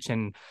Glovinic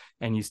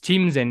and his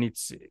teams, and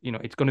it's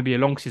going to be a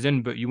long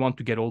season, but you want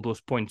to get all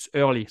those points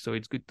early. So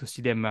it's good to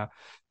see them,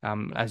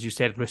 as you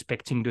said,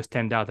 respecting the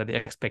standard that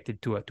they're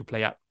expected to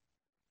play at.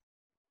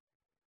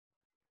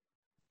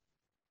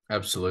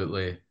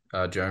 Absolutely.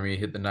 Jeremy, you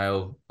hit the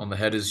nail on the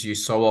head, as you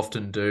so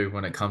often do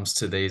when it comes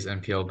to these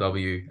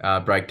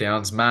NPLW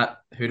breakdowns. Matt,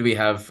 who do we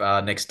have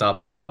next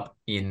up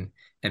in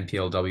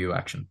NPLW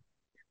action?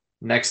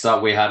 Next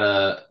up, we had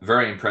a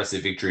very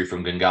impressive victory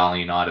from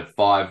Gungahlin United,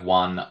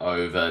 5-1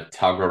 over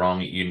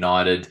Tuggeranong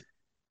United.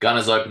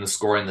 Gunners opened the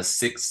score in the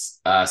 6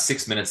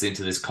 minutes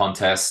into this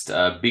contest.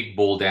 Big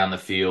ball down the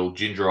field.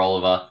 Ginger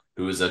Oliver,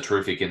 who was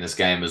terrific in this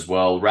game as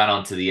well, ran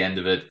onto the end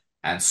of it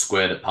and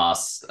squared it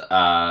past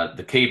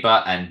the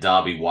keeper, and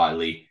Darby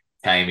Whiteley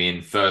came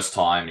in first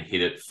time,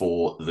 hit it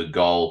for the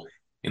goal.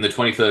 In the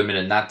 23rd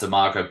minute, Nat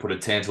DeMarco put a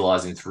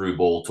tantalising through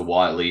ball to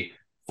Whiteley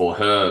for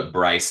her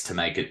brace to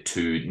make it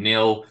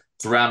 2-0.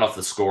 To round off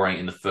the scoring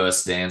in the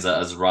first stanza,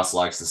 as Russ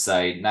likes to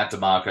say, Nat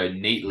DeMarco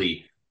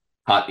neatly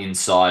cut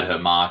inside her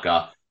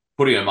marker,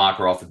 putting her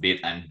marker off a bit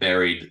and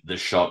buried the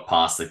shot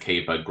past the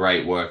keeper.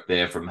 Great work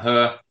there from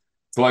her.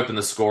 To open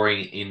the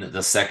scoring in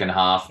the second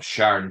half,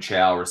 Sharon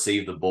Chow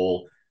received the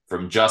ball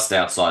from just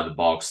outside the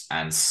box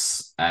and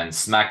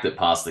smacked it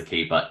past the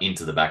keeper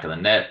into the back of the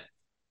net.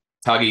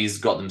 Tuggies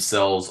got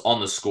themselves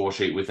on the score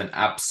sheet with an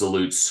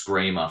absolute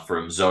screamer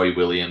from Zoe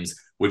Williams,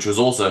 which was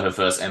also her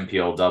first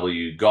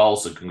NPLW goal,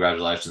 so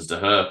congratulations to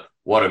her.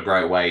 What a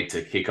great way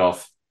to kick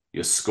off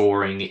your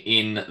scoring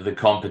in the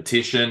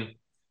competition.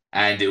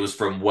 And it was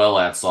from well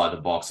outside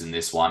the box in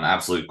this one.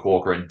 Absolute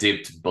corker, and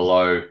dipped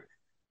below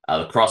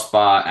the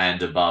crossbar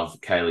and above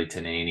Kaylee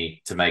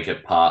Tanini to make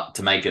it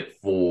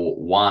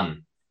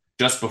 4-1.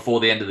 Just before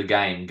the end of the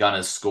game,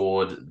 Gunners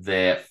scored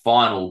their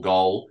final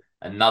goal,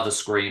 another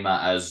screamer,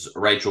 as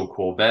Rachel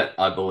Corbett,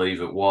 I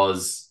believe it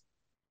was,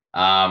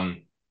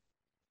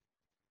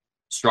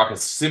 struck a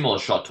similar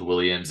shot to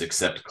Williams,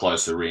 except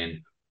closer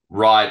in,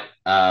 right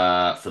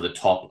for the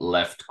top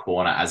left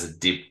corner as a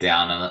dip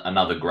down.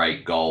 Another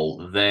great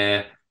goal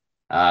there.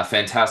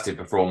 Fantastic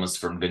performance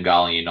from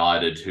Gungahlin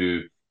United,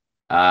 who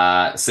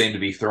seem to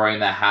be throwing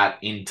their hat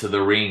into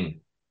the ring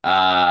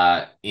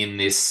in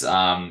this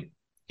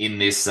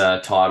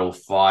title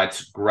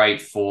fight.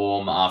 Great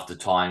form after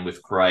tying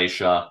with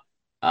Croatia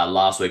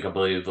last week, I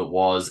believe it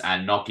was,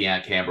 and knocking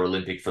out Canberra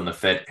Olympic from the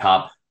Fed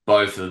Cup.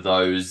 Both of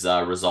those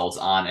results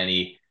aren't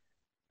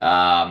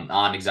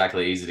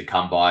exactly easy to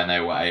come by, and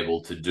they were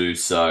able to do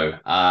so.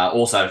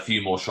 Also had a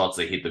few more shots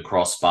that hit the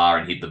crossbar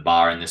and hit the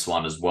bar in this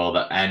one as well,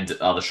 and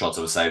other shots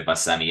that were saved by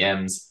Sammy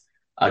Ems.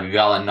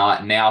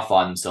 Gungahlin now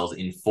find themselves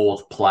in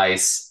fourth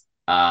place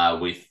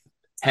with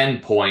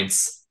 10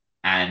 points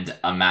and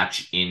a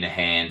match in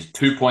hand.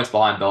 2 points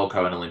behind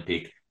Belconnen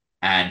Olympic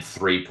and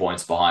 3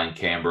 points behind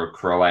Canberra,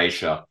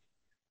 Croatia.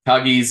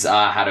 Tuggies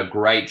had a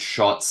great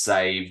shot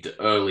saved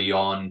early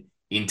on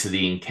into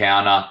the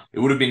encounter. It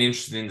would have been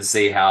interesting to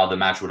see how the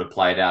match would have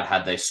played out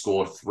had they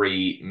scored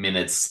 3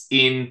 minutes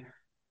in.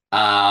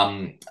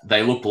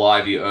 They looked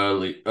lively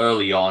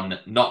early on.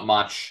 Not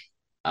much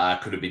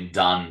could have been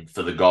done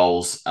for the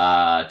goals,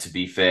 to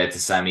be fair to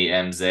Sammy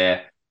Ems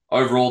there.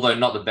 Overall, though,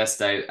 not the best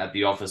day at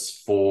the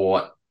office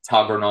for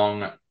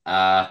Tuggeranong,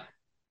 but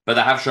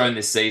they have shown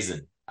this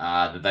season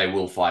that they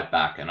will fight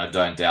back, and I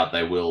don't doubt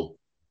they will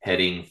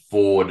heading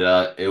forward.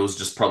 It was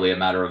just probably a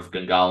matter of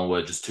Gungahlin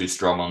were just too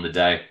strong on the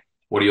day.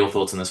 What are your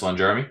thoughts on this one,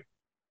 Jeremy?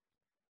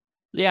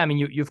 Yeah, I mean,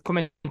 you've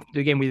commented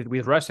the game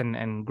with Russ,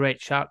 and great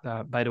shot,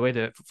 by the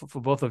way,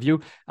 for both of you.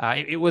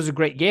 It was a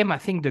great game. I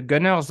think the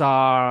Gunners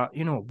are,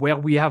 where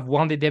we have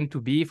wanted them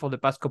to be for the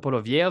past couple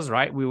of years,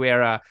 right? We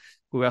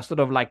were sort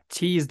of like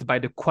teased by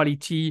the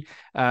quality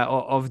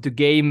of the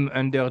game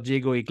under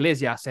Diego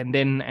Iglesias, and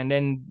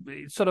then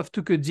it sort of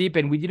took a dip,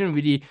 and we didn't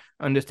really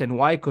understand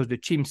why, because the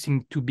team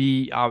seemed to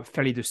be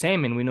fairly the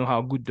same, and we know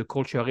how good the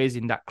culture is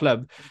in that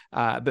club.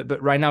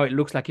 But right now it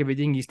looks like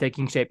everything is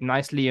taking shape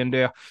nicely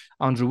under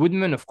Andrew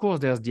Woodman. Of course,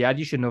 there's the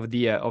addition of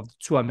the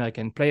two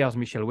American players,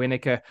 Michelle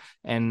Wienecker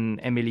and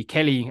Emily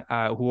Kelly,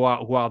 who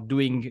are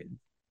doing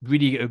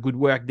really a good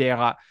work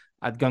there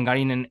at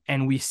Gungahlin,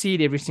 and we see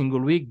it every single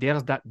week.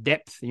 There's that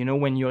depth,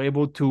 when you're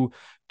able to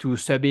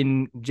sub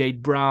in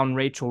Jade Brown,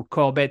 Rachel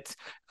Corbett,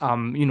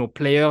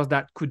 players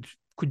that could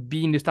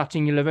be in the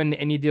starting 11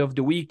 any day of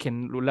the week.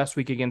 And last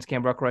week against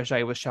Canberra, Croatia,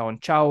 it was Sharon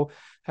Chow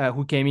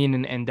who came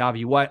in, and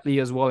Darby Whiteley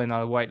as well. And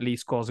Whiteley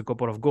scores a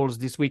couple of goals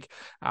this week.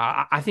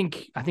 I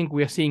think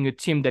we're seeing a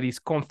team that is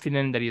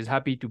confident, that is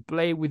happy to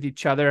play with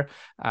each other.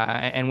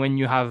 And when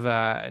you have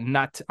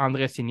Nat,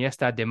 Andres,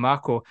 Iniesta,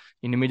 DeMarco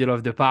in the middle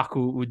of the park,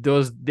 who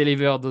does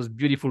deliver those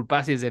beautiful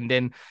passes and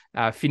then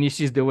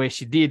finishes the way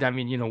she did, I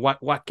mean,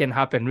 what can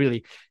happen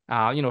really?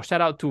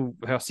 Shout out to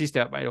her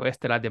sister, by the way,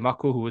 Stella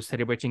DeMarco, who was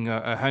celebrating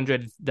a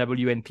 100th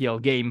WNPL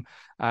game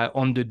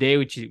on the day,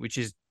 which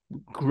is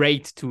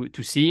great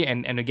to see,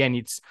 and again,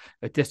 it's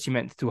a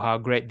testament to how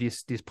great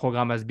this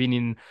program has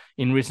been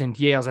in recent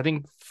years. I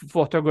think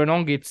for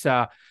Tuggeranong, it's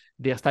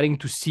they're starting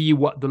to see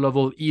what the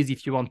level is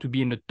if you want to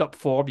be in the top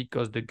four,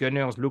 because the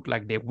Gunners look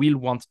like they will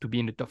want to be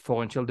in the top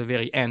four until the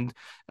very end.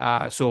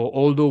 So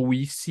although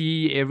we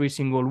see every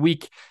single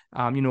week,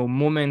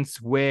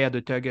 moments where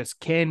the Tuggers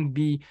can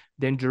be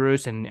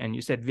dangerous, and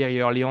you said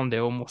very early on they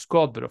almost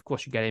scored, but of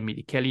course you got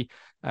Emily Kelly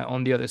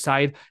on the other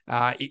side.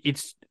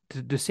 It's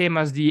the same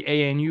as the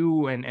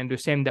ANU, and the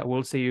same that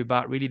we'll say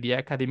about really the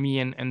academy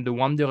and the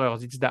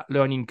Wanderers. It's that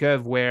learning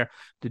curve where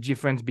the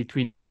difference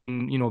between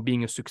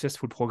being a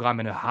successful program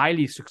and a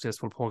highly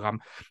successful program,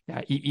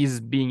 is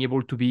being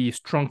able to be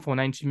strong for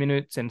 90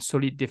 minutes and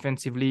solid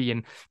defensively,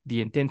 and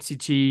the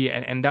intensity,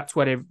 and that's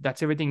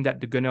everything that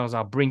the Gunners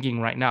are bringing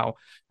right now.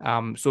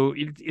 So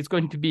it's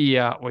going to be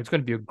it's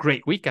going to be a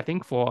great week, I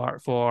think,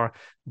 for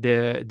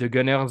the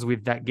Gunners,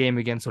 with that game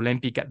against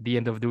Olympic at the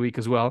end of the week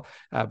as well.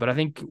 But I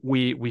think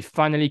we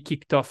finally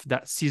kicked off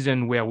that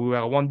season where we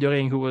were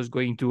wondering who was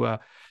going to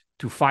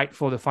fight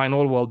for the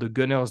final. Well, the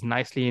Gunners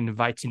nicely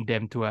inviting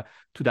them to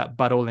that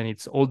battle, and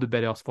it's all the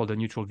better for the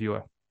neutral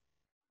viewer.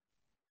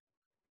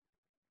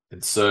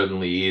 It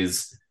certainly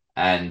is.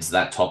 And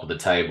that top of the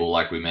table,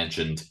 like we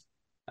mentioned,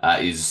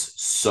 is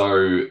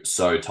so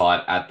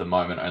tight at the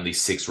moment, only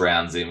 6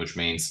 rounds in, which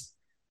means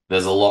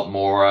there's a lot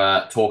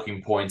more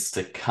talking points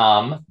to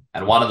come.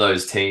 And one of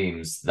those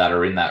teams that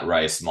are in that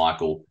race,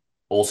 Michael,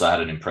 also had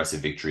an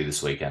impressive victory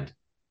this weekend.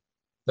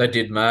 They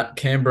did, Matt.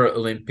 Canberra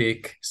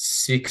Olympic,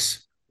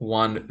 6-1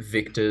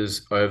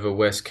 victors over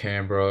West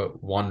Canberra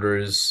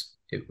Wanderers.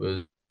 It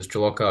was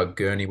Jalocka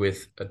Gurney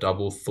with a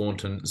double,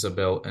 Thornton,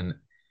 Zabel, and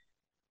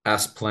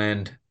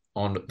Aspland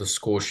on the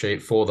score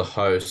sheet for the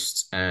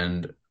hosts,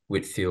 and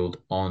Whitfield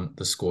on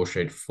the score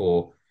sheet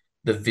for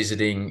the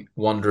visiting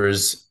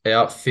Wanderers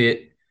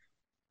outfit.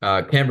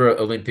 Canberra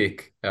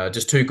Olympic,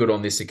 just too good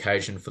on this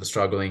occasion for the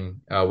struggling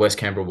West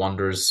Canberra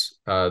Wanderers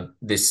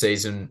this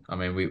season. I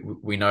mean,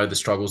 we know the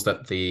struggles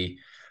that the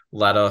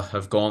latter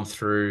have gone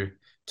through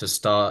to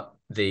start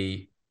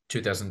the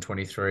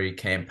 2023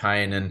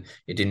 campaign, and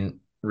it didn't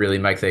really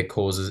make their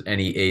causes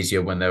any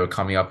easier when they were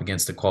coming up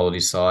against a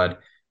quality side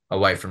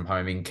away from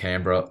home in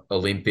Canberra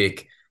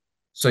Olympic.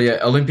 So yeah,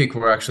 Olympic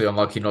were actually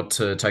unlucky not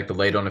to take the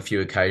lead on a few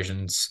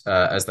occasions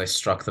as they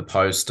struck the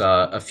post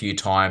a few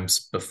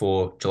times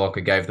before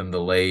Jalocka gave them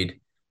the lead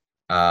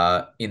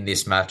in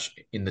this match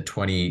in the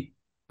 20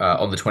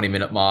 on the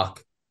 20-minute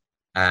mark,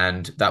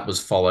 and that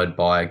was followed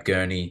by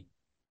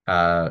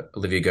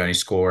Olivia Gurney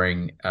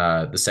scoring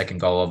the second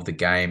goal of the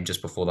game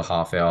just before the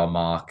half-hour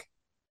mark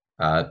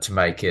to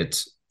make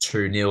it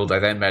 2-0. They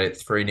then made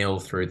it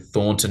 3-0 through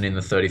Thornton in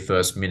the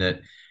 31st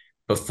minute,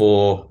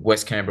 before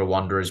West Canberra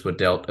Wanderers were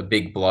dealt a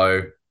big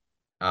blow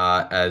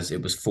as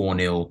it was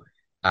 4-0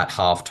 at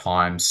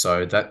halftime.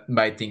 So that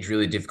made things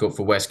really difficult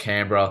for West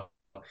Canberra.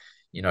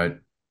 You know,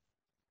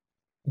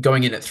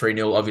 going in at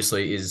 3-0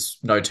 obviously is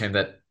no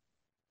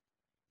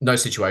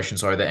situation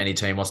that any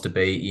team wants to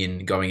be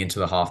in going into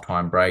the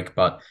halftime break.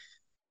 But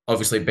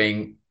obviously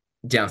being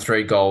down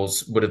 3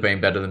 goals would have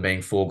been better than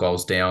being 4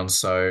 goals down.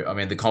 So, I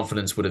mean, the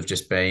confidence would have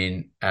just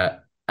been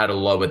at a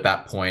low at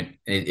that point.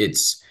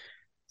 It's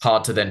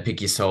hard to then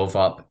pick yourself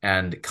up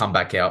and come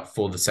back out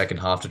for the second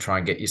half to try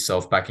and get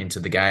yourself back into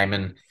the game.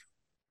 And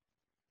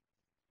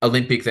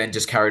Olympic then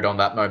just carried on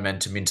that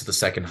momentum into the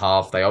second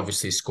half. They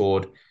obviously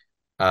scored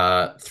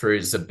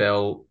through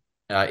Zabel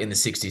in the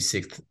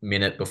 66th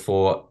minute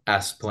before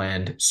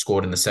Aspland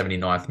scored in the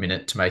 79th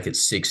minute to make it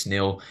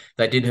 6-0.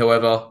 They did,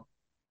 however,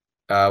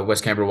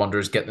 West Canberra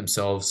Wanderers get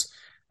themselves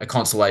a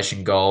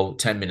consolation goal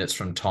 10 minutes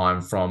from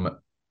time from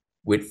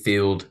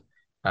Whitfield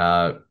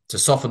to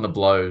soften the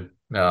blow,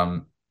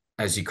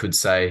 as you could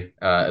say,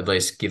 at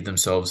least give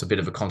themselves a bit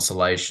of a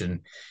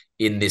consolation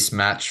in this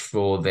match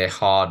for their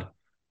hard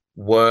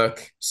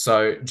work.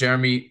 So,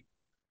 Jeremy,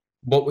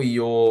 what was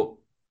your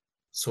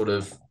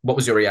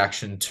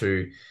reaction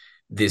to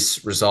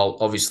this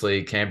result?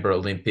 Obviously, Canberra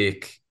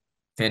Olympic,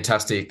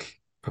 fantastic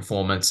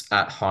performance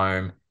at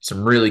home,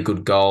 some really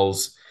good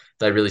goals.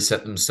 They really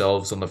put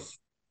themselves on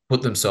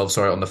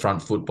the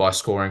front foot by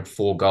scoring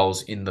 4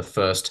 goals in the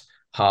first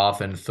half.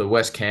 And for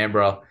West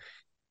Canberra,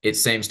 it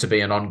seems to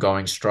be an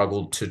ongoing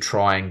struggle to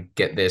try and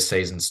get their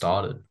season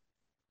started.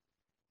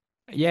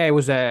 Yeah, it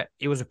was a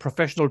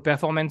professional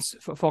performance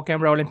for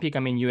Canberra Olympic.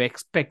 I mean, you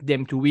expect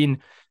them to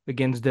win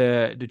against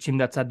the team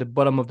that's at the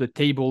bottom of the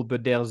table,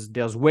 but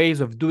there's ways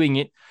of doing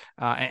it.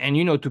 And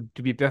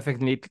to be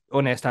perfectly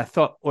honest, I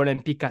thought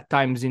Olympic at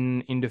times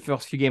in the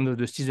first few games of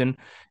the season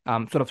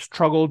sort of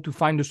struggled to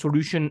find a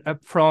solution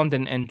up front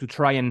and to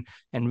try and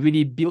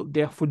really build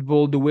their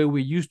football the way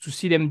we used to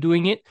see them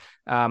doing it.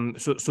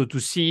 So to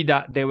see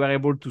that they were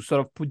able to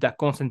sort of put that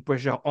constant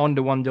pressure on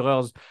the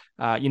Wanderers,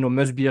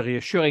 must be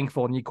reassuring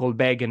for Nicole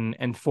Begg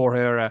and for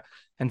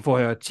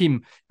her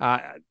team.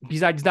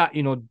 Besides that,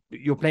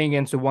 you're playing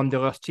against a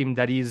Wanderers team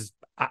that is,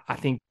 I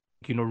think,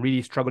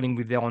 really struggling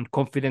with their own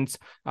confidence.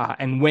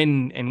 And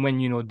when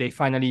they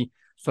finally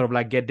sort of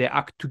like get their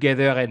act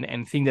together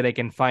and think that they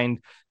can find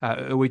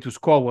a way to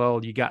score,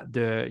 well, you got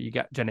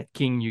Janet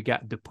King, you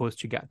got the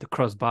post, you got the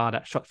crossbar.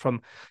 That shot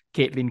from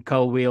Caitlin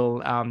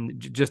Colwell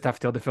just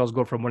after the first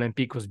goal from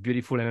Olympic was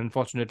beautiful, and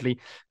unfortunately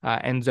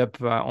ends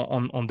up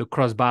on the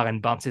crossbar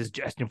and bounces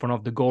just in front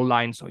of the goal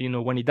line. So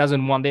when he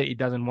doesn't want it, he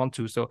doesn't want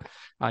to. So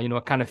I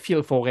kind of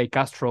feel for Ray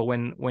Castro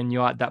when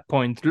you're at that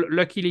point.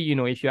 Luckily,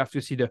 if you have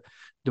to see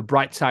the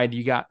bright side,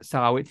 you got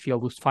Sarah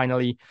Whitfield, who's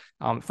finally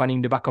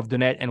finding the back of the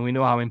net, and we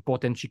know how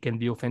important she can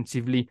be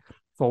offensively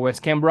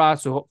West Canberra.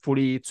 So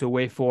hopefully it's a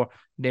way for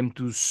them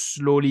to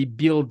slowly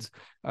build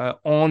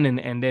on,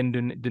 and then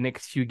the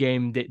next few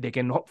games they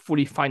can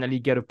hopefully finally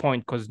get a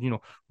point, because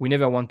we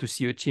never want to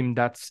see a team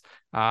that's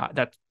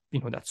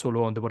so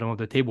low on the bottom of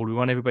the table. We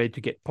want everybody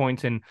to get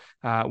points, and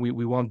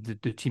we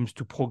want the teams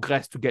to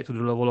progress to get to the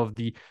level of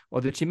the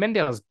other team. And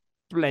there's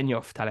plenty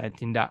of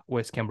talent in that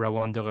West Canberra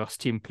Wanderers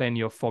team,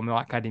 plenty of former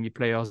academy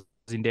players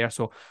in there.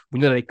 So we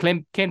know they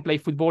can play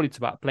football. It's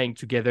about playing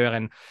together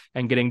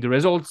and getting the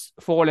results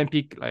for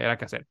Olympic.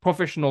 Like I said,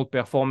 professional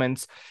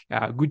performance.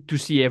 Good to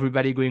see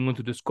everybody going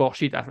onto the score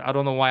sheet. I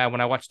don't know why when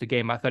I watched the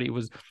game, I thought it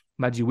was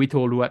Maggie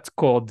Whittle who had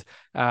scored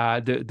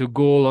the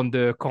goal on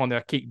the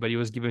corner kick, but it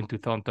was given to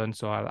Thornton.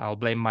 So I'll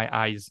blame my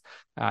eyes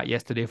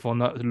yesterday for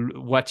not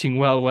watching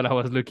well when I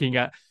was looking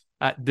at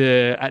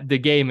the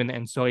game,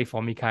 and sorry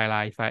for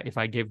Michaela if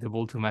I gave the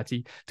ball to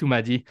Maddie.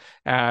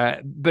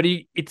 But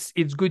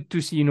it's good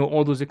to see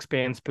all those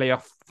experienced players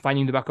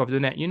finding the back of the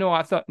net.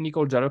 I thought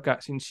Nicole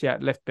Jaloka, since she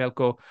had left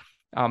Belco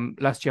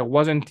last year,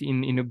 wasn't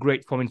in a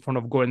great form in front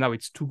of goal, and now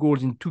it's 2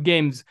 goals in 2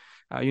 games.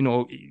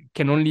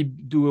 Can only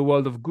do a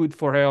world of good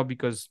for her,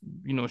 because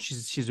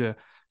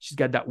she's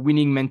got that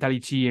winning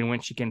mentality, and when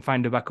she can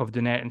find the back of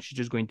the net, and she's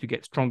just going to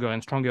get stronger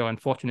and stronger,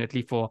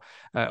 unfortunately for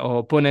our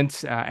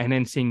opponents. And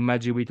then seeing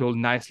Maggie Whittle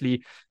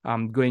nicely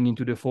going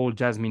into the fold,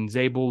 Jasmine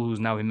Zabel, who's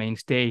now a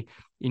mainstay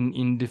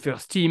in the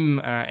first team,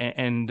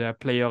 and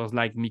players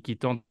like Mickey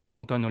Thornton,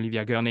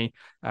 Olivia Gurney,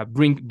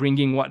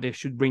 bringing what they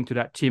should bring to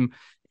that team.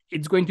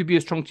 It's going to be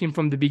a strong team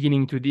from the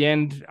beginning to the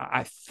end.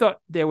 I thought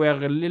they were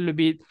a little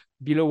bit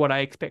below what I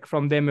expect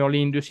from them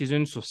early in the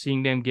season. So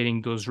seeing them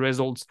getting those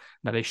results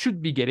that they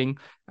should be getting,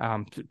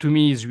 to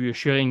me is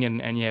reassuring.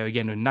 And yeah,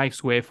 again, a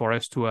nice way for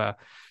us to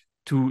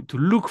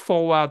look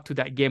forward to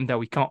that game that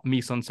we can't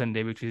miss on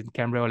Sunday, which is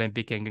Canberra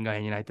Olympic and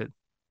Gungahlin United.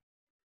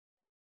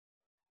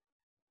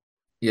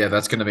 Yeah,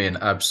 that's going to be an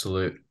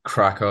absolute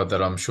cracker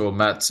that I'm sure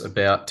Matt's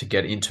about to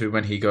get into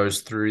when he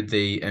goes through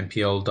the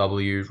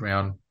NPLW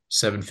round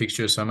 7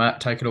 fixtures. So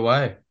Matt, take it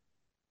away.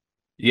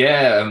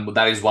 Yeah, and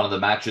that is one of the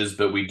matches,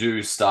 but we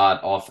do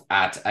start off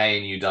at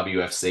ANU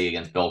WFC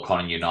against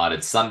Belconnen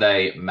United,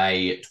 Sunday,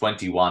 May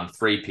 21,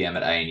 3 p.m.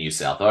 at ANU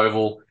South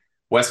Oval.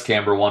 West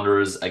Canberra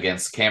Wanderers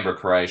against Canberra,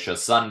 Croatia,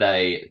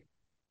 Sunday,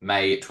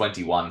 May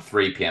 21,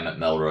 3 p.m. at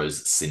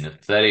Melrose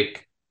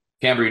Synthetic.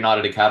 Canberra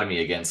United Academy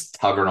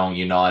against Tuggeranong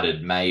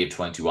United, May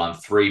 21,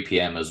 3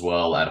 p.m. as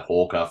well at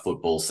Hawker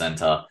Football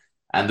Centre.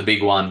 And the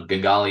big one,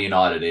 Gungahlin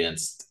United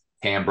against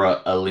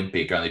Canberra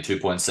Olympic, only 2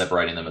 points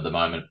separating them at the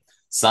moment.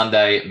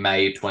 Sunday,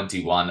 May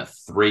 21,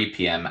 3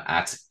 p.m.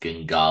 at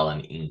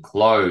Gungahlin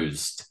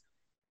enclosed.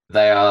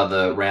 They are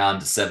the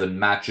round 7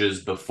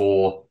 matches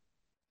before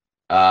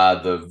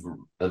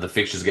the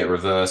fixtures get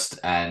reversed,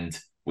 and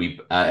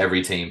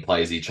every team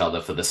plays each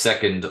other for the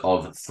second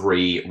of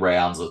 3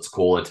 rounds, let's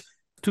call it.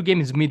 2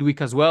 games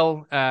midweek as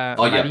well.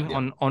 Maddie,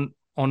 yeah.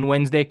 On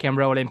Wednesday,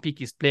 Canberra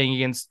Olympic is playing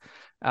against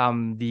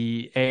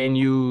the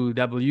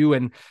ANUW,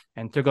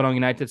 and Tuggeranong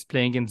United is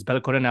playing against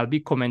Belconnen. I'll be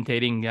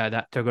commentating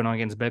that Tuggeranong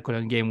against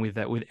Belconnen game with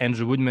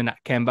Andrew Woodman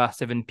at Canberra,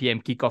 7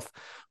 p.m. kickoff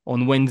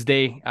on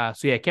Wednesday.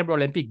 So yeah, Canberra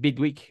Olympic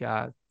midweek,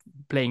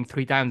 playing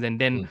 3 times, and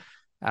then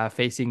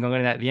facing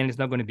Gungahlin at the end. It's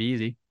not going to be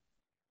easy.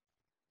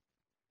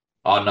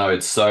 Oh no,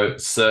 it so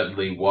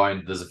certainly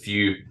won't. There's a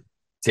few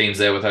teams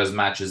there with those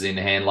matches in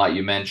hand, like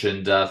you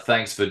mentioned.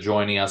 Thanks for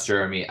joining us,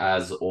 Jeremy,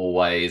 as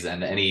always.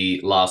 And any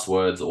last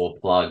words or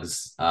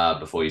plugs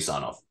before you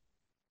sign off?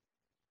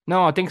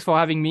 No, thanks for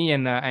having me,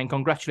 and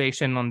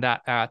congratulations on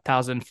that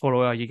 1,000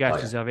 follower. You guys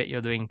deserve it.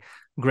 You're doing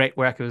great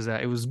work.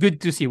 It was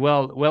good to see.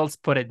 Well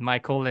spotted,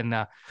 Michael, and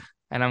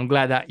I'm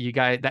glad that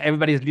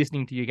everybody's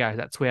listening to you guys.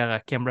 That's where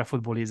Canberra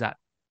football is at.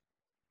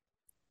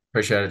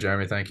 Appreciate it,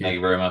 Jeremy. Thank you. Thank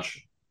you very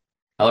much.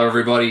 Hello,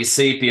 everybody.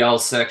 CPL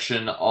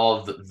section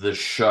of the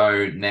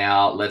show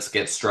now. Let's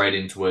get straight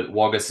into it.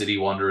 Wagga City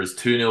Wanderers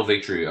 2-0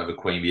 victory over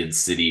Queanbeyan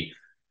City.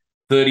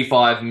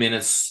 35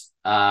 minutes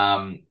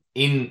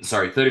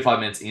 35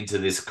 minutes into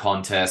this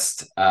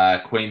contest,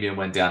 Queanbeyan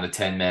went down to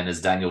 10 men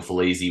as Daniel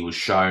Felizi was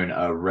shown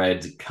a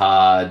red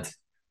card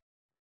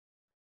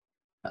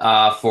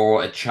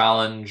for a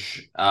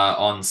challenge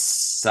on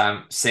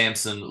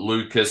Samson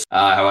Lucas.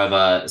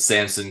 However,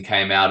 Samson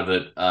came out of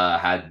it,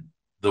 had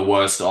the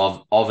worst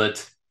of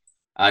it.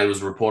 It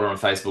was reported on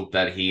Facebook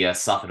that he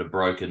suffered a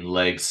broken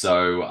leg,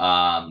 so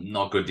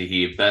not good to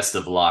hear. Best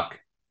of luck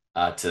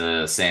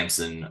to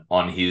Samson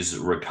on his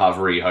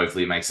recovery.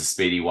 Hopefully, he makes a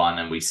speedy one,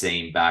 and we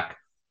see him back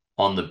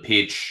on the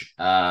pitch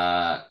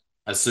as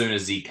soon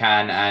as he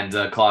can.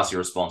 And classy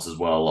response as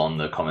well on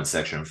the comment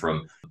section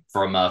from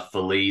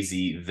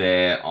Felizi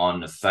there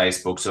on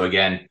Facebook. So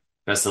again,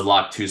 best of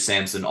luck to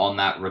Samson on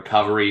that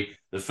recovery.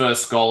 The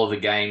first goal of the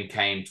game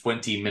came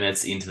 20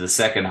 minutes into the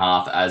second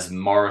half as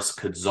Morris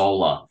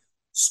Cazzola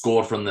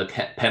scored from the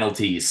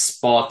penalty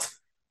spot.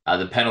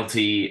 The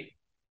penalty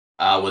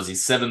was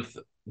his 7th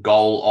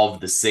goal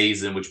of the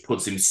season, which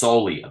puts him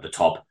solely at the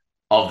top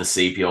of the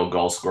CPL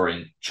goal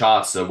scoring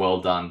chart. So well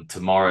done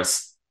to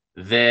Morris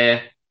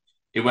there.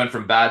 It went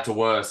from bad to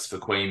worse for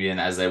Queanbeyan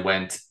as they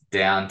went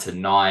down to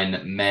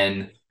 9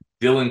 men.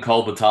 Dylan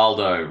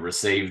Colbertaldo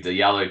received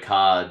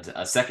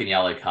a second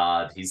yellow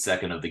card, his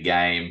second of the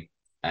game,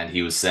 and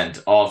he was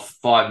sent off.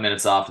 5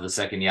 minutes after the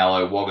second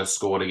yellow, Wagga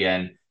scored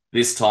again,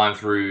 this time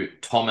through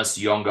Thomas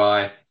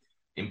Yoogali.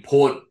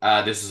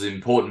 This was an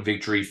important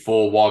victory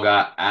for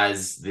Wagga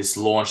as this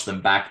launched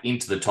them back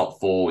into the top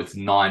 4 with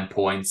 9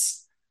 points.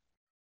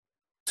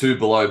 Two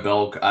below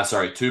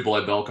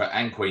Belco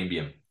and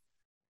Queanbeyan,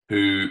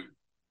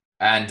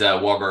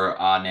 Wagga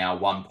are now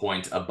 1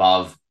 point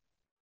above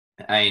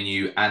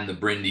ANU and the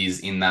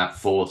Brindis in that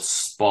 4th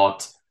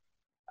spot.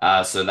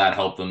 So that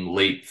helped them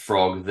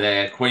leapfrog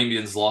there.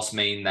 Queanbeyan's loss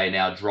mean they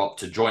now drop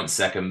to joint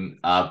second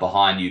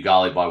behind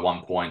Yoogali by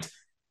 1 point.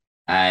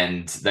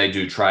 And they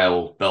do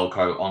trail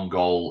Belco on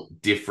goal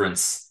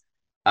difference.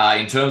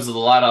 In terms of the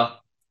ladder,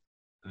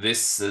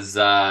 this has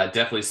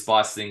definitely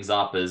spiced things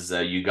up as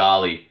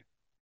Yoogali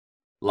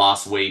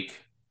last week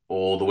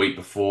or the week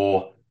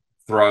before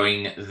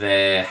throwing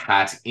their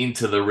hat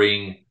into the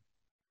ring.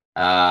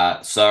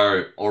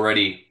 So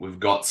already we've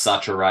got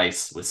such a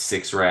race with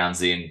 6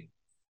 rounds in,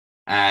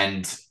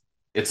 and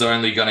it's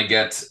only going to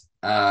get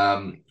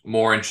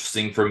more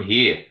interesting from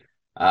here.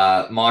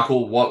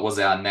 Michael, what was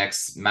our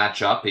next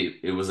matchup?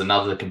 It was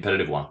another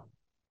competitive one.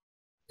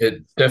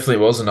 It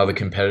definitely was another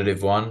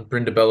competitive one.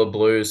 Brindabella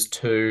Blues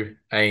 2,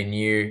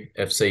 ANU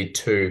FC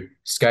 2.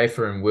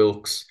 Schaefer and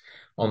Wilkes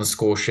on the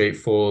score sheet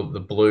for the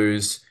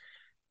Blues,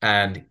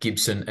 and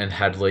Gibson and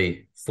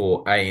Hadley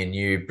for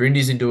ANU.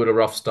 Brindis into it a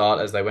rough start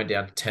as they went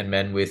down to 10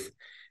 men with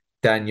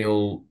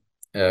Daniel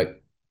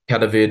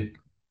Kadavid.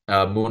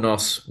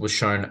 Munoz was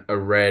shown a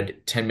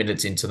red 10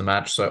 minutes into the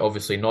match, so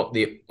obviously not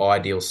the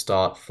ideal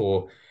start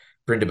for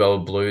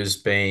Brindabella Blues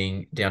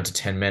being down to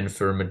 10 men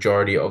for a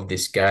majority of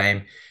this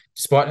game.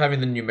 Despite having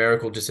the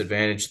numerical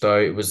disadvantage, though,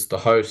 it was the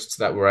hosts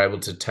that were able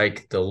to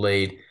take the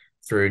lead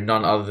through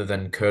none other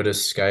than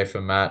Curtis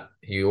Schaefer, Matt.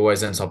 He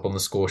always ends up on the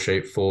score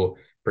sheet for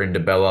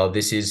Brindabella.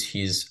 This is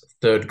his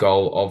 3rd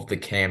goal of the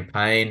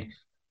campaign.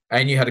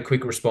 And you had a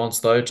quick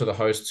response, though, to the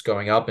hosts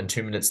going up, and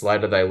 2 minutes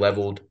later they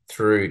levelled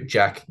through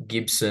Jack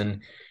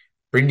Gibson.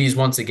 Brindis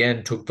once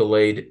again took the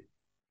lead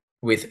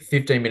with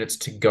 15 minutes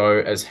to go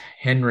as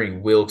Henry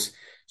Wilkes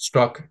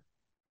struck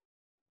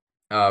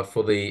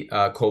for the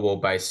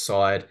Cornwall-based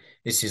side.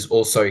 This is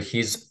also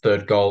his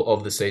 3rd goal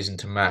of the season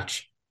to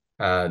match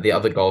the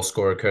other goal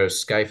scorer,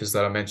 Curtis Schaefer's,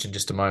 that I mentioned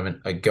just a moment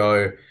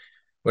ago.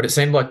 But it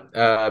seemed like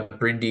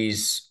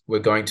Brindis were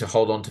going to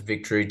hold on to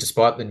victory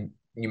despite the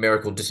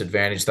numerical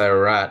disadvantage they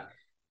were at.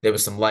 There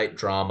was some late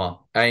drama.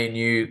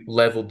 ANU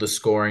leveled the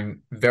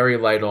scoring very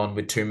late on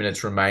with 2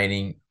 minutes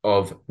remaining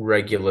of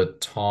regular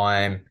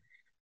time.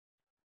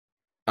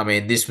 I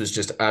mean, this was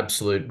just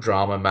absolute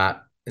drama,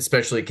 Matt,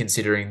 especially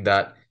considering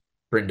that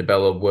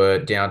Brindabella were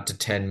down to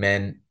 10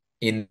 men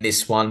in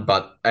this one.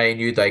 But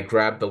ANU, they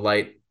grabbed the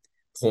late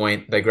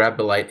point. They grabbed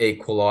the late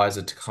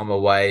equaliser to come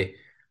away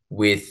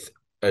with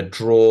a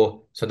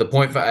draw. So the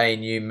point for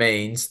ANU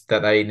means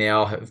that they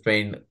now have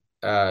been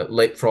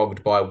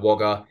leapfrogged by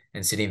Wagga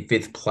and sit in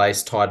 5th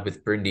place, tied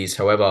with Brindis.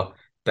 However,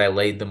 they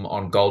lead them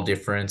on goal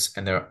difference,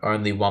 and they're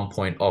only 1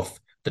 point off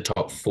the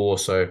top 4.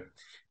 So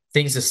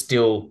things are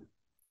still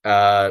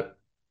not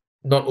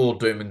all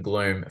doom and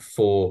gloom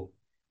for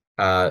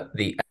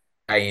the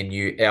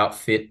ANU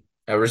outfit.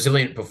 A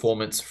resilient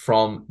performance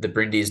from the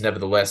Brindis,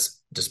 nevertheless,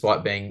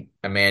 despite being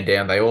a man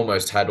down. They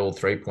almost had all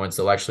 3 points.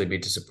 They'll actually be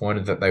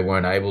disappointed that they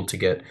weren't able to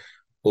get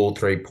all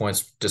 3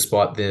 points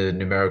despite the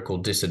numerical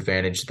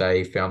disadvantage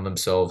they found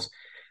themselves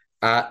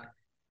at.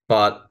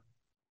 But,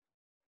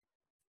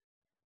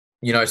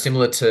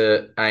 similar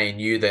to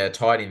ANU, they're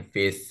tied in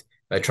 5th.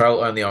 They trail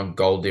only on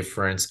goal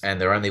difference,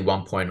 and they're only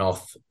 1 point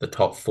off the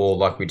top 4,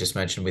 like we just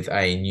mentioned with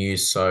ANU.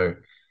 So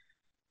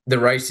the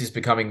race is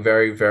becoming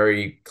very,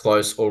 very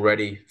close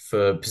already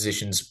for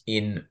positions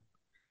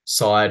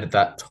inside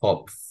that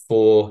top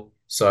 4.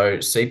 So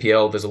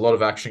CPL, there's a lot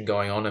of action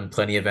going on and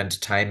plenty of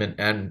entertainment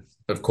and,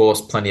 of course,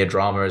 plenty of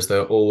drama, as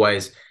there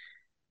always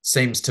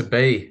seems to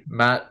be.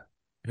 Matt,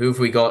 who have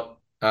we got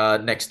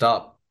next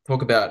up?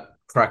 Talk about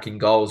cracking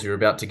goals. You're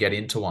about to get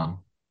into one.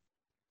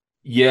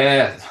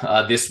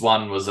 Yeah, this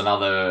one was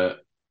another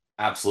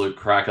absolute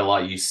cracker,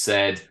 like you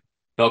said.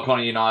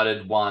 Belconnen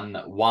United won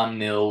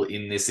 1-0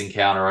 in this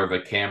encounter over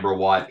Canberra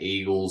White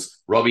Eagles.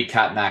 Robbie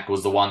Katnack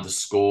was the one to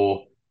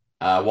score,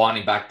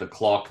 winding back the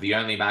clock. The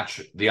only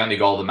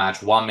goal of the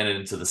match, 1 minute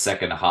into the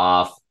second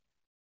half.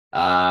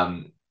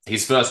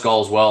 His first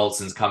goal as well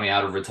since coming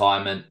out of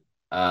retirement.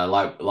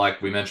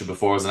 Like we mentioned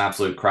before, was an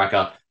absolute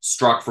cracker.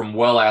 Struck from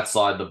well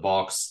outside the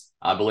box.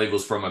 I believe it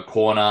was from a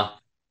corner.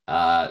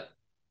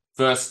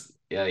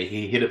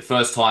 He hit it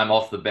first time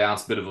off the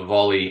bounce, bit of a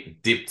volley,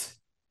 dipped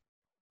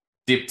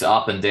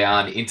up and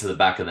down into the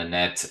back of the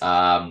net.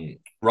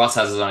 Russ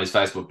has it on his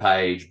Facebook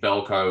page.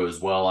 Belco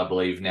as well, I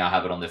believe, now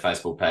have it on their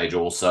Facebook page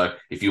also,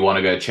 if you want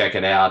to go check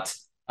it out.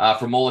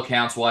 From all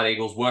accounts, White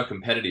Eagles were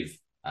competitive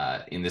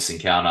in this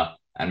encounter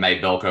and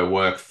made Belco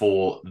work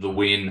for the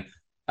win.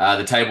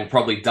 The table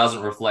probably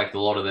doesn't reflect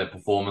a lot of their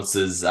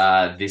performances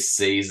this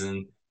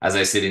season, as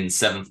they sit in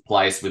 7th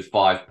place with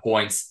 5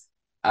 points.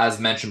 as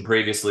mentioned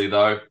previously,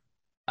 though,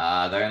 they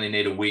only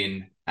need a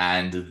win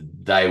and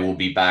they will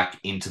be back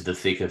into the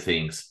thick of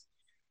things.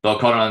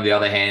 Belconnen, on the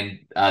other hand,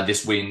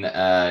 this win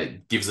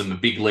gives them a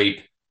big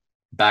leap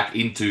back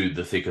into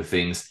the thick of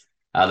things.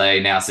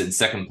 They now sit in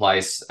second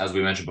place, as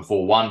we mentioned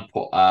before, 1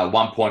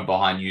 point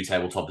behind new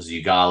table toppers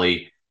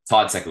Yoogali,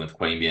 tied second with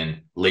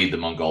Queanbeyan, lead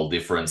them on goal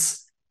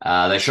difference.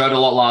 They showed a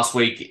lot last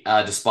week,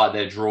 despite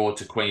their draw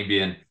to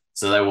Queanbeyan,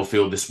 so they will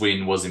feel this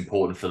win was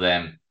important for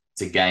them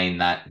to gain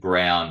that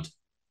ground.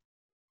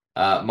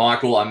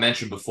 Michael, I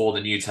mentioned before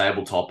the new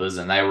table toppers,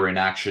 and they were in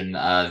action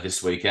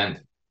this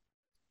weekend.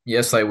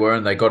 Yes, they were,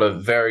 and they got a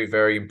very,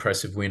 very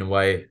impressive win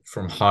away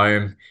from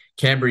home.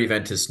 Canberra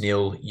Juventus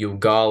 0,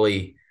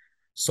 Yoogali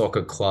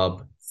Soccer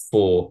Club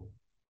 4.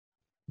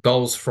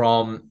 Goals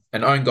from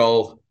an own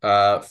goal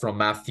from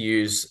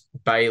Matthews,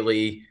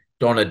 Bailey,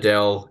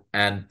 Donadell,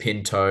 and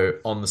Pinto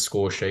on the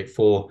score sheet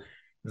for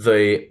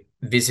the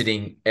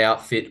visiting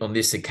outfit on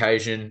this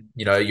occasion.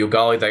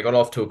 Yoogali, they got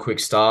off to a quick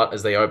start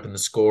as they opened the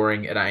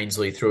scoring, and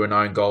Ainsley threw an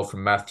own goal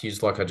from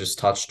Matthews, like I just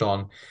touched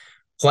on.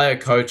 Player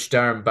coach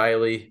Darren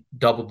Bailey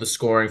doubled the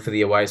scoring for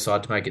the away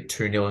side to make it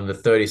 2-0 in the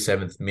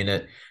 37th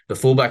minute. The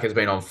fullback has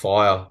been on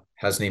fire,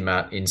 hasn't he,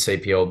 Matt, in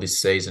CPL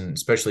this season,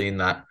 especially in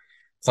that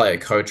player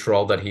coach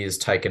role that he has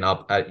taken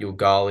up at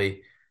Yoogali.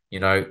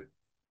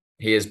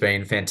 He has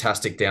been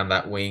fantastic down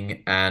that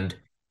wing, and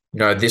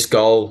this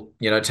goal,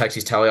 takes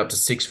his tally up to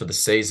 6 for the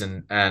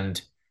season,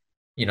 and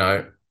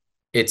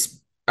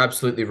it's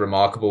absolutely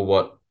remarkable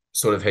what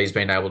sort of he's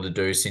been able to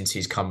do since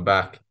he's come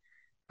back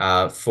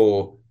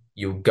for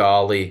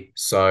Yoogali.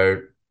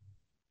 So,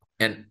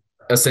 and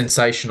a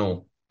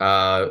sensational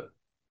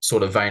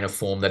sort of vein of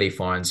form that he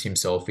finds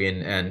himself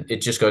in, and it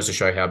just goes to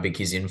show how big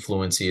his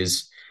influence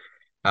is.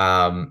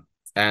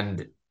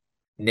 And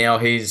now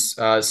he's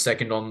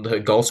second on the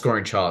goal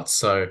scoring charts.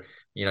 So,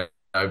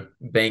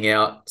 being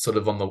out sort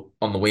of on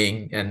the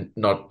wing and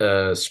not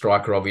a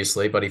striker,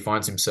 obviously, but he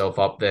finds himself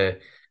up there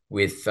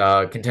with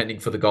contending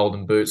for the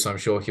Golden Boot. So I'm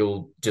sure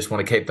he'll just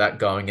want to keep that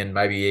going and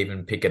maybe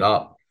even pick it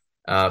up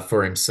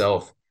for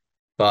himself.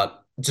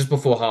 But just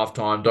before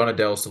halftime,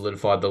 Donadell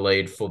solidified the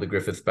lead for the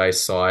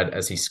Griffith-based side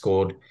as he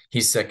scored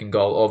his second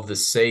goal of the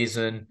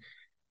season.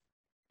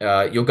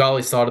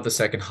 Yoogali started the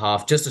second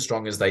half just as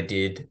strong as they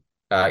did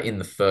in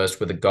the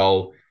first, with a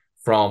goal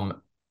from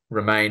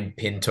Romain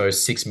Pinto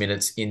 6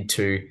 minutes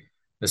into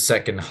the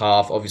second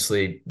half.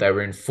 Obviously, they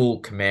were in full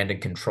command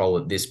and control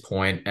at this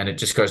point, and it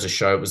just goes to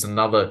show it was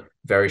another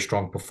very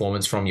strong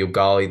performance from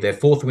Yoogali. Their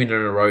fourth win in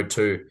a row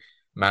too,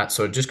 Matt.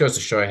 So it just goes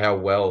to show how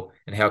well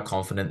and how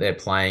confident they're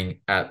playing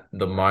at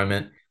the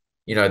moment.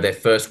 Their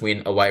first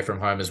win away from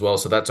home as well.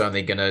 So that's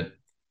only going to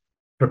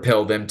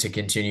propel them to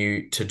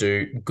continue to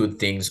do good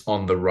things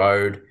on the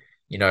road.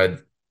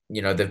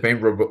 They've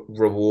been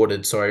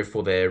rewarded,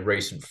 for their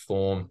recent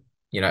form.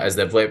 As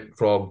they've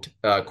leapfrogged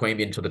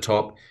Queanbeyan to the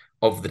top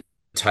of the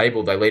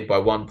table. They lead by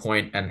 1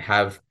 point and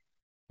have,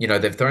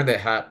 they've thrown their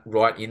hat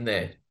right in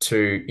there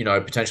to,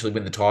 potentially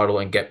win the title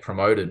and get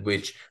promoted,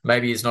 which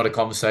maybe is not a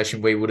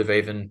conversation we would have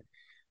even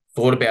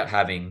thought about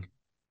having,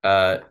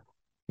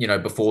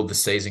 before the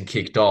season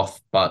kicked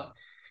off. But,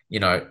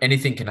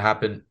 anything can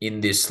happen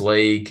in this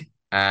league,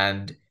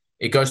 and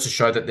it goes to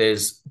show that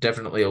there's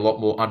definitely a lot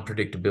more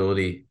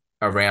unpredictability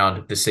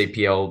around the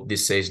CPL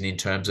this season in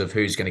terms of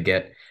who's going to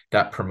get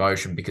that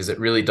promotion, because it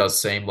really does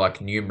seem like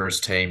numerous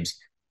teams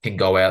can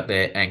go out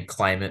there and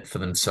claim it for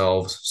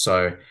themselves.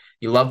 So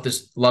you love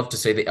to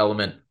see the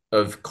element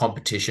of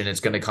competition. It's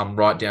going to come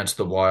right down to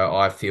the wire,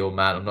 I feel,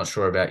 Matt. I'm not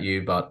sure about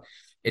you, but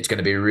it's going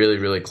to be really,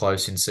 really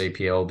close in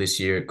CPL this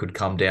year. It could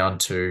come down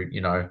to,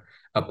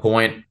 a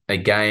point, a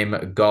game,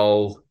 a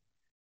goal.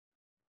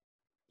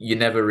 You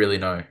never really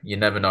know. You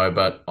never know,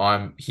 but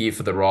I'm here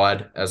for the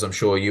ride, as I'm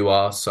sure you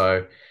are.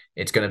 So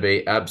it's going to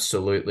be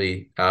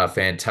absolutely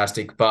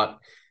fantastic. But,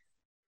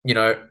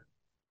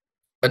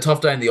 a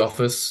tough day in the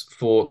office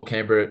for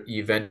Canberra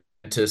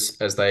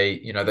Juventus, as they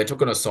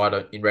took on a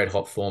side in red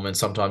hot form, and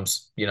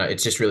sometimes,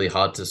 it's just really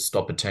hard to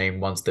stop a team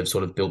once they've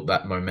sort of built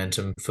that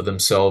momentum for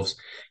themselves.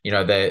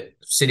 They're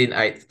sitting in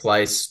 8th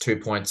place, 2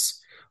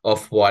 points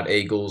off White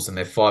Eagles, and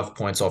they're 5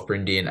 points off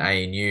Brindy and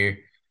ANU.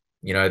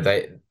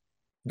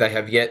 They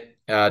have yet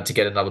to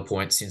get another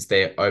point since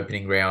their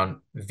opening round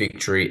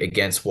victory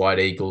against White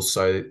Eagles.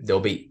 So they'll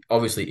be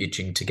obviously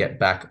itching to get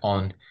back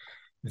on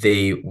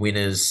the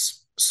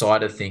winners'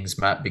 side of things,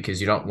 Matt,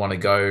 because you don't want to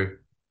go,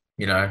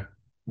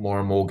 more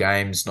and more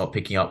games not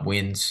picking up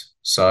wins.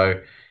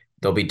 So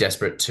they'll be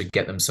desperate to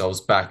get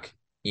themselves back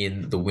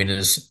in the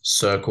winners'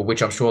 circle,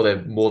 which I'm sure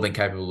they're more than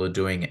capable of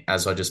doing,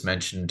 as I just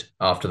mentioned,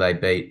 after they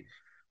beat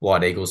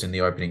White Eagles in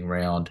the opening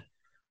round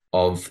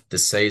of the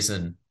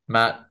season.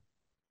 Matt,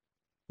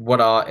 what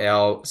are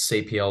our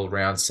CPL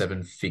round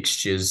 7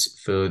 fixtures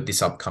for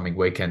this upcoming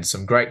weekend?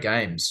 Some great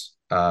games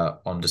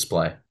on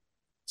display.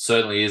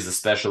 Certainly is,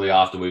 especially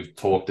after we've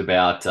talked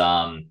about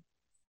how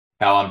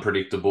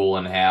unpredictable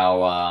and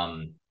how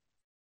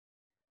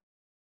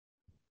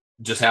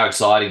just how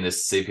exciting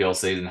this CPL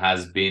season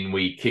has been.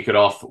 We kick it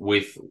off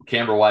with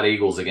Canberra White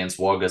Eagles against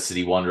Wagga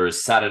City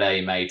Wanderers,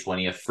 Saturday, May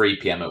 20th, 3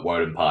 p.m. at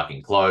Woden Park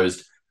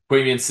enclosed.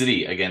 Queanbeyan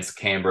City against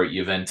Canberra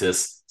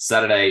Juventus,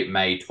 Saturday,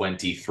 May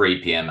 20,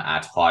 3 p.m.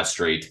 at High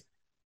Street.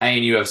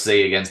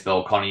 ANUFC against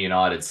Belconnen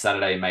United,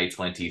 Saturday, May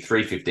 20,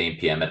 3:15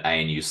 p.m. at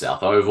ANU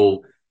South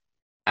Oval.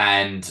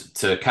 And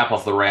to cap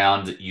off the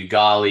round,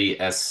 Yoogali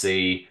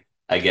SC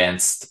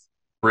against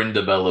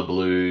Brindabella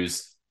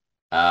Blues,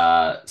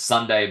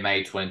 Sunday,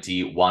 May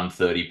 20,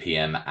 1:30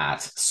 p.m.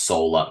 at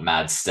Solar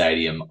Mad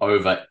Stadium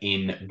over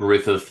in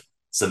Griffith.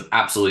 Some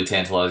absolutely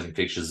tantalizing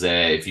fixtures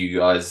there. If you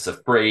guys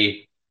are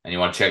free and you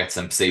want to check out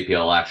some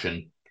CPL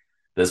action,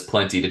 there's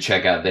plenty to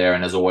check out there.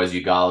 And as always,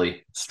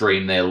 Yoogali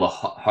stream their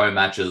home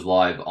matches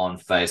live on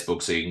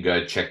Facebook, so you can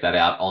go check that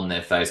out on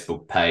their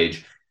Facebook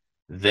page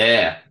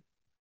there.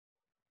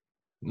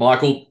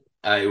 Michael,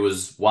 it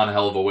was one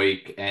hell of a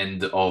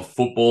weekend of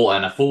football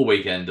and a full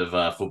weekend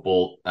of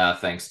football,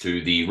 thanks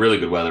to the really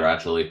good weather,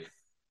 actually.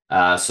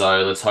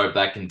 So let's hope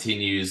that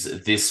continues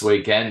this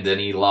weekend.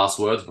 Any last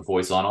words before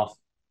we sign off?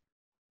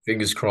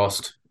 Fingers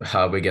crossed,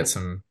 we get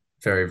some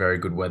very, very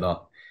good weather,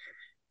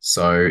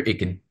 so it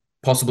can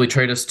possibly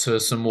treat us to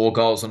some more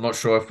goals. I'm not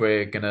sure if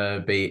we're going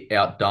to be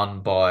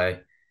outdone by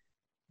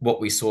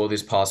what we saw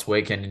this past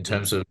weekend in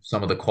terms of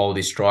some of the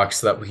quality strikes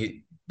that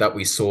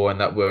we saw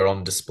and that were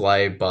on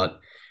display.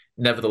 But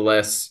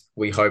nevertheless,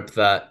 we hope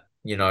that,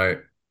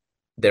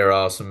 there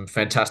are some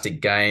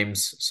fantastic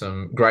games,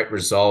 some great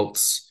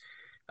results,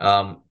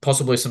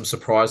 possibly some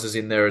surprises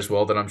in there as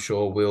well that I'm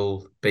sure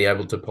we'll be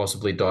able to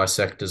possibly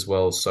dissect as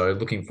well. So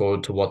looking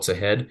forward to what's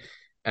ahead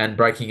and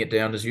breaking it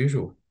down as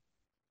usual.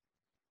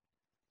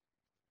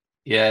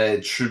 Yeah,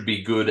 it should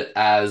be good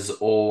as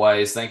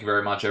always. Thank you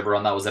very much,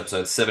 everyone. That was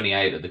episode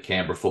 78 of the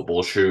Canberra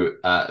Football Show.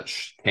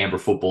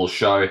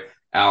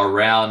 Our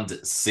round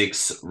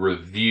 6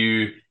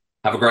 review.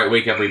 Have a great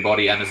week,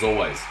 everybody, and as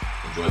always,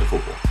 enjoy the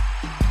football.